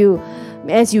word to you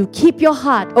as you keep your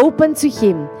heart open to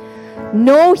Him,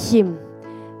 know Him,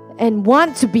 and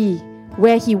want to be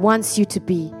where He wants you to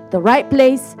be. The right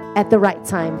place at the right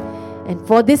time. And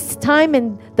for this time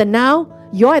and the now,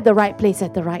 you're at the right place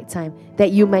at the right time,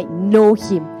 that you might know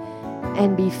Him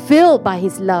and be filled by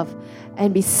His love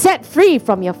and be set free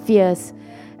from your fears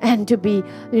and to be,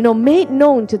 made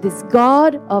known to this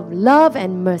God of love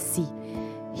and mercy.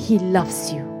 He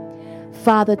loves you.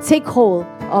 Father, take hold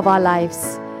of our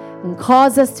lives and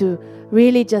cause us to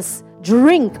really just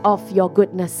drink of your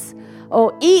goodness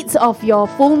or eat of your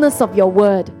fullness of your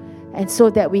word, and so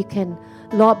that we can,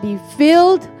 Lord, be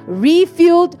filled,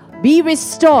 refueled, be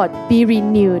restored, be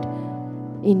renewed.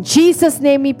 In Jesus'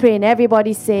 name we pray, and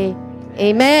everybody say,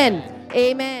 Amen.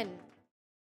 Amen.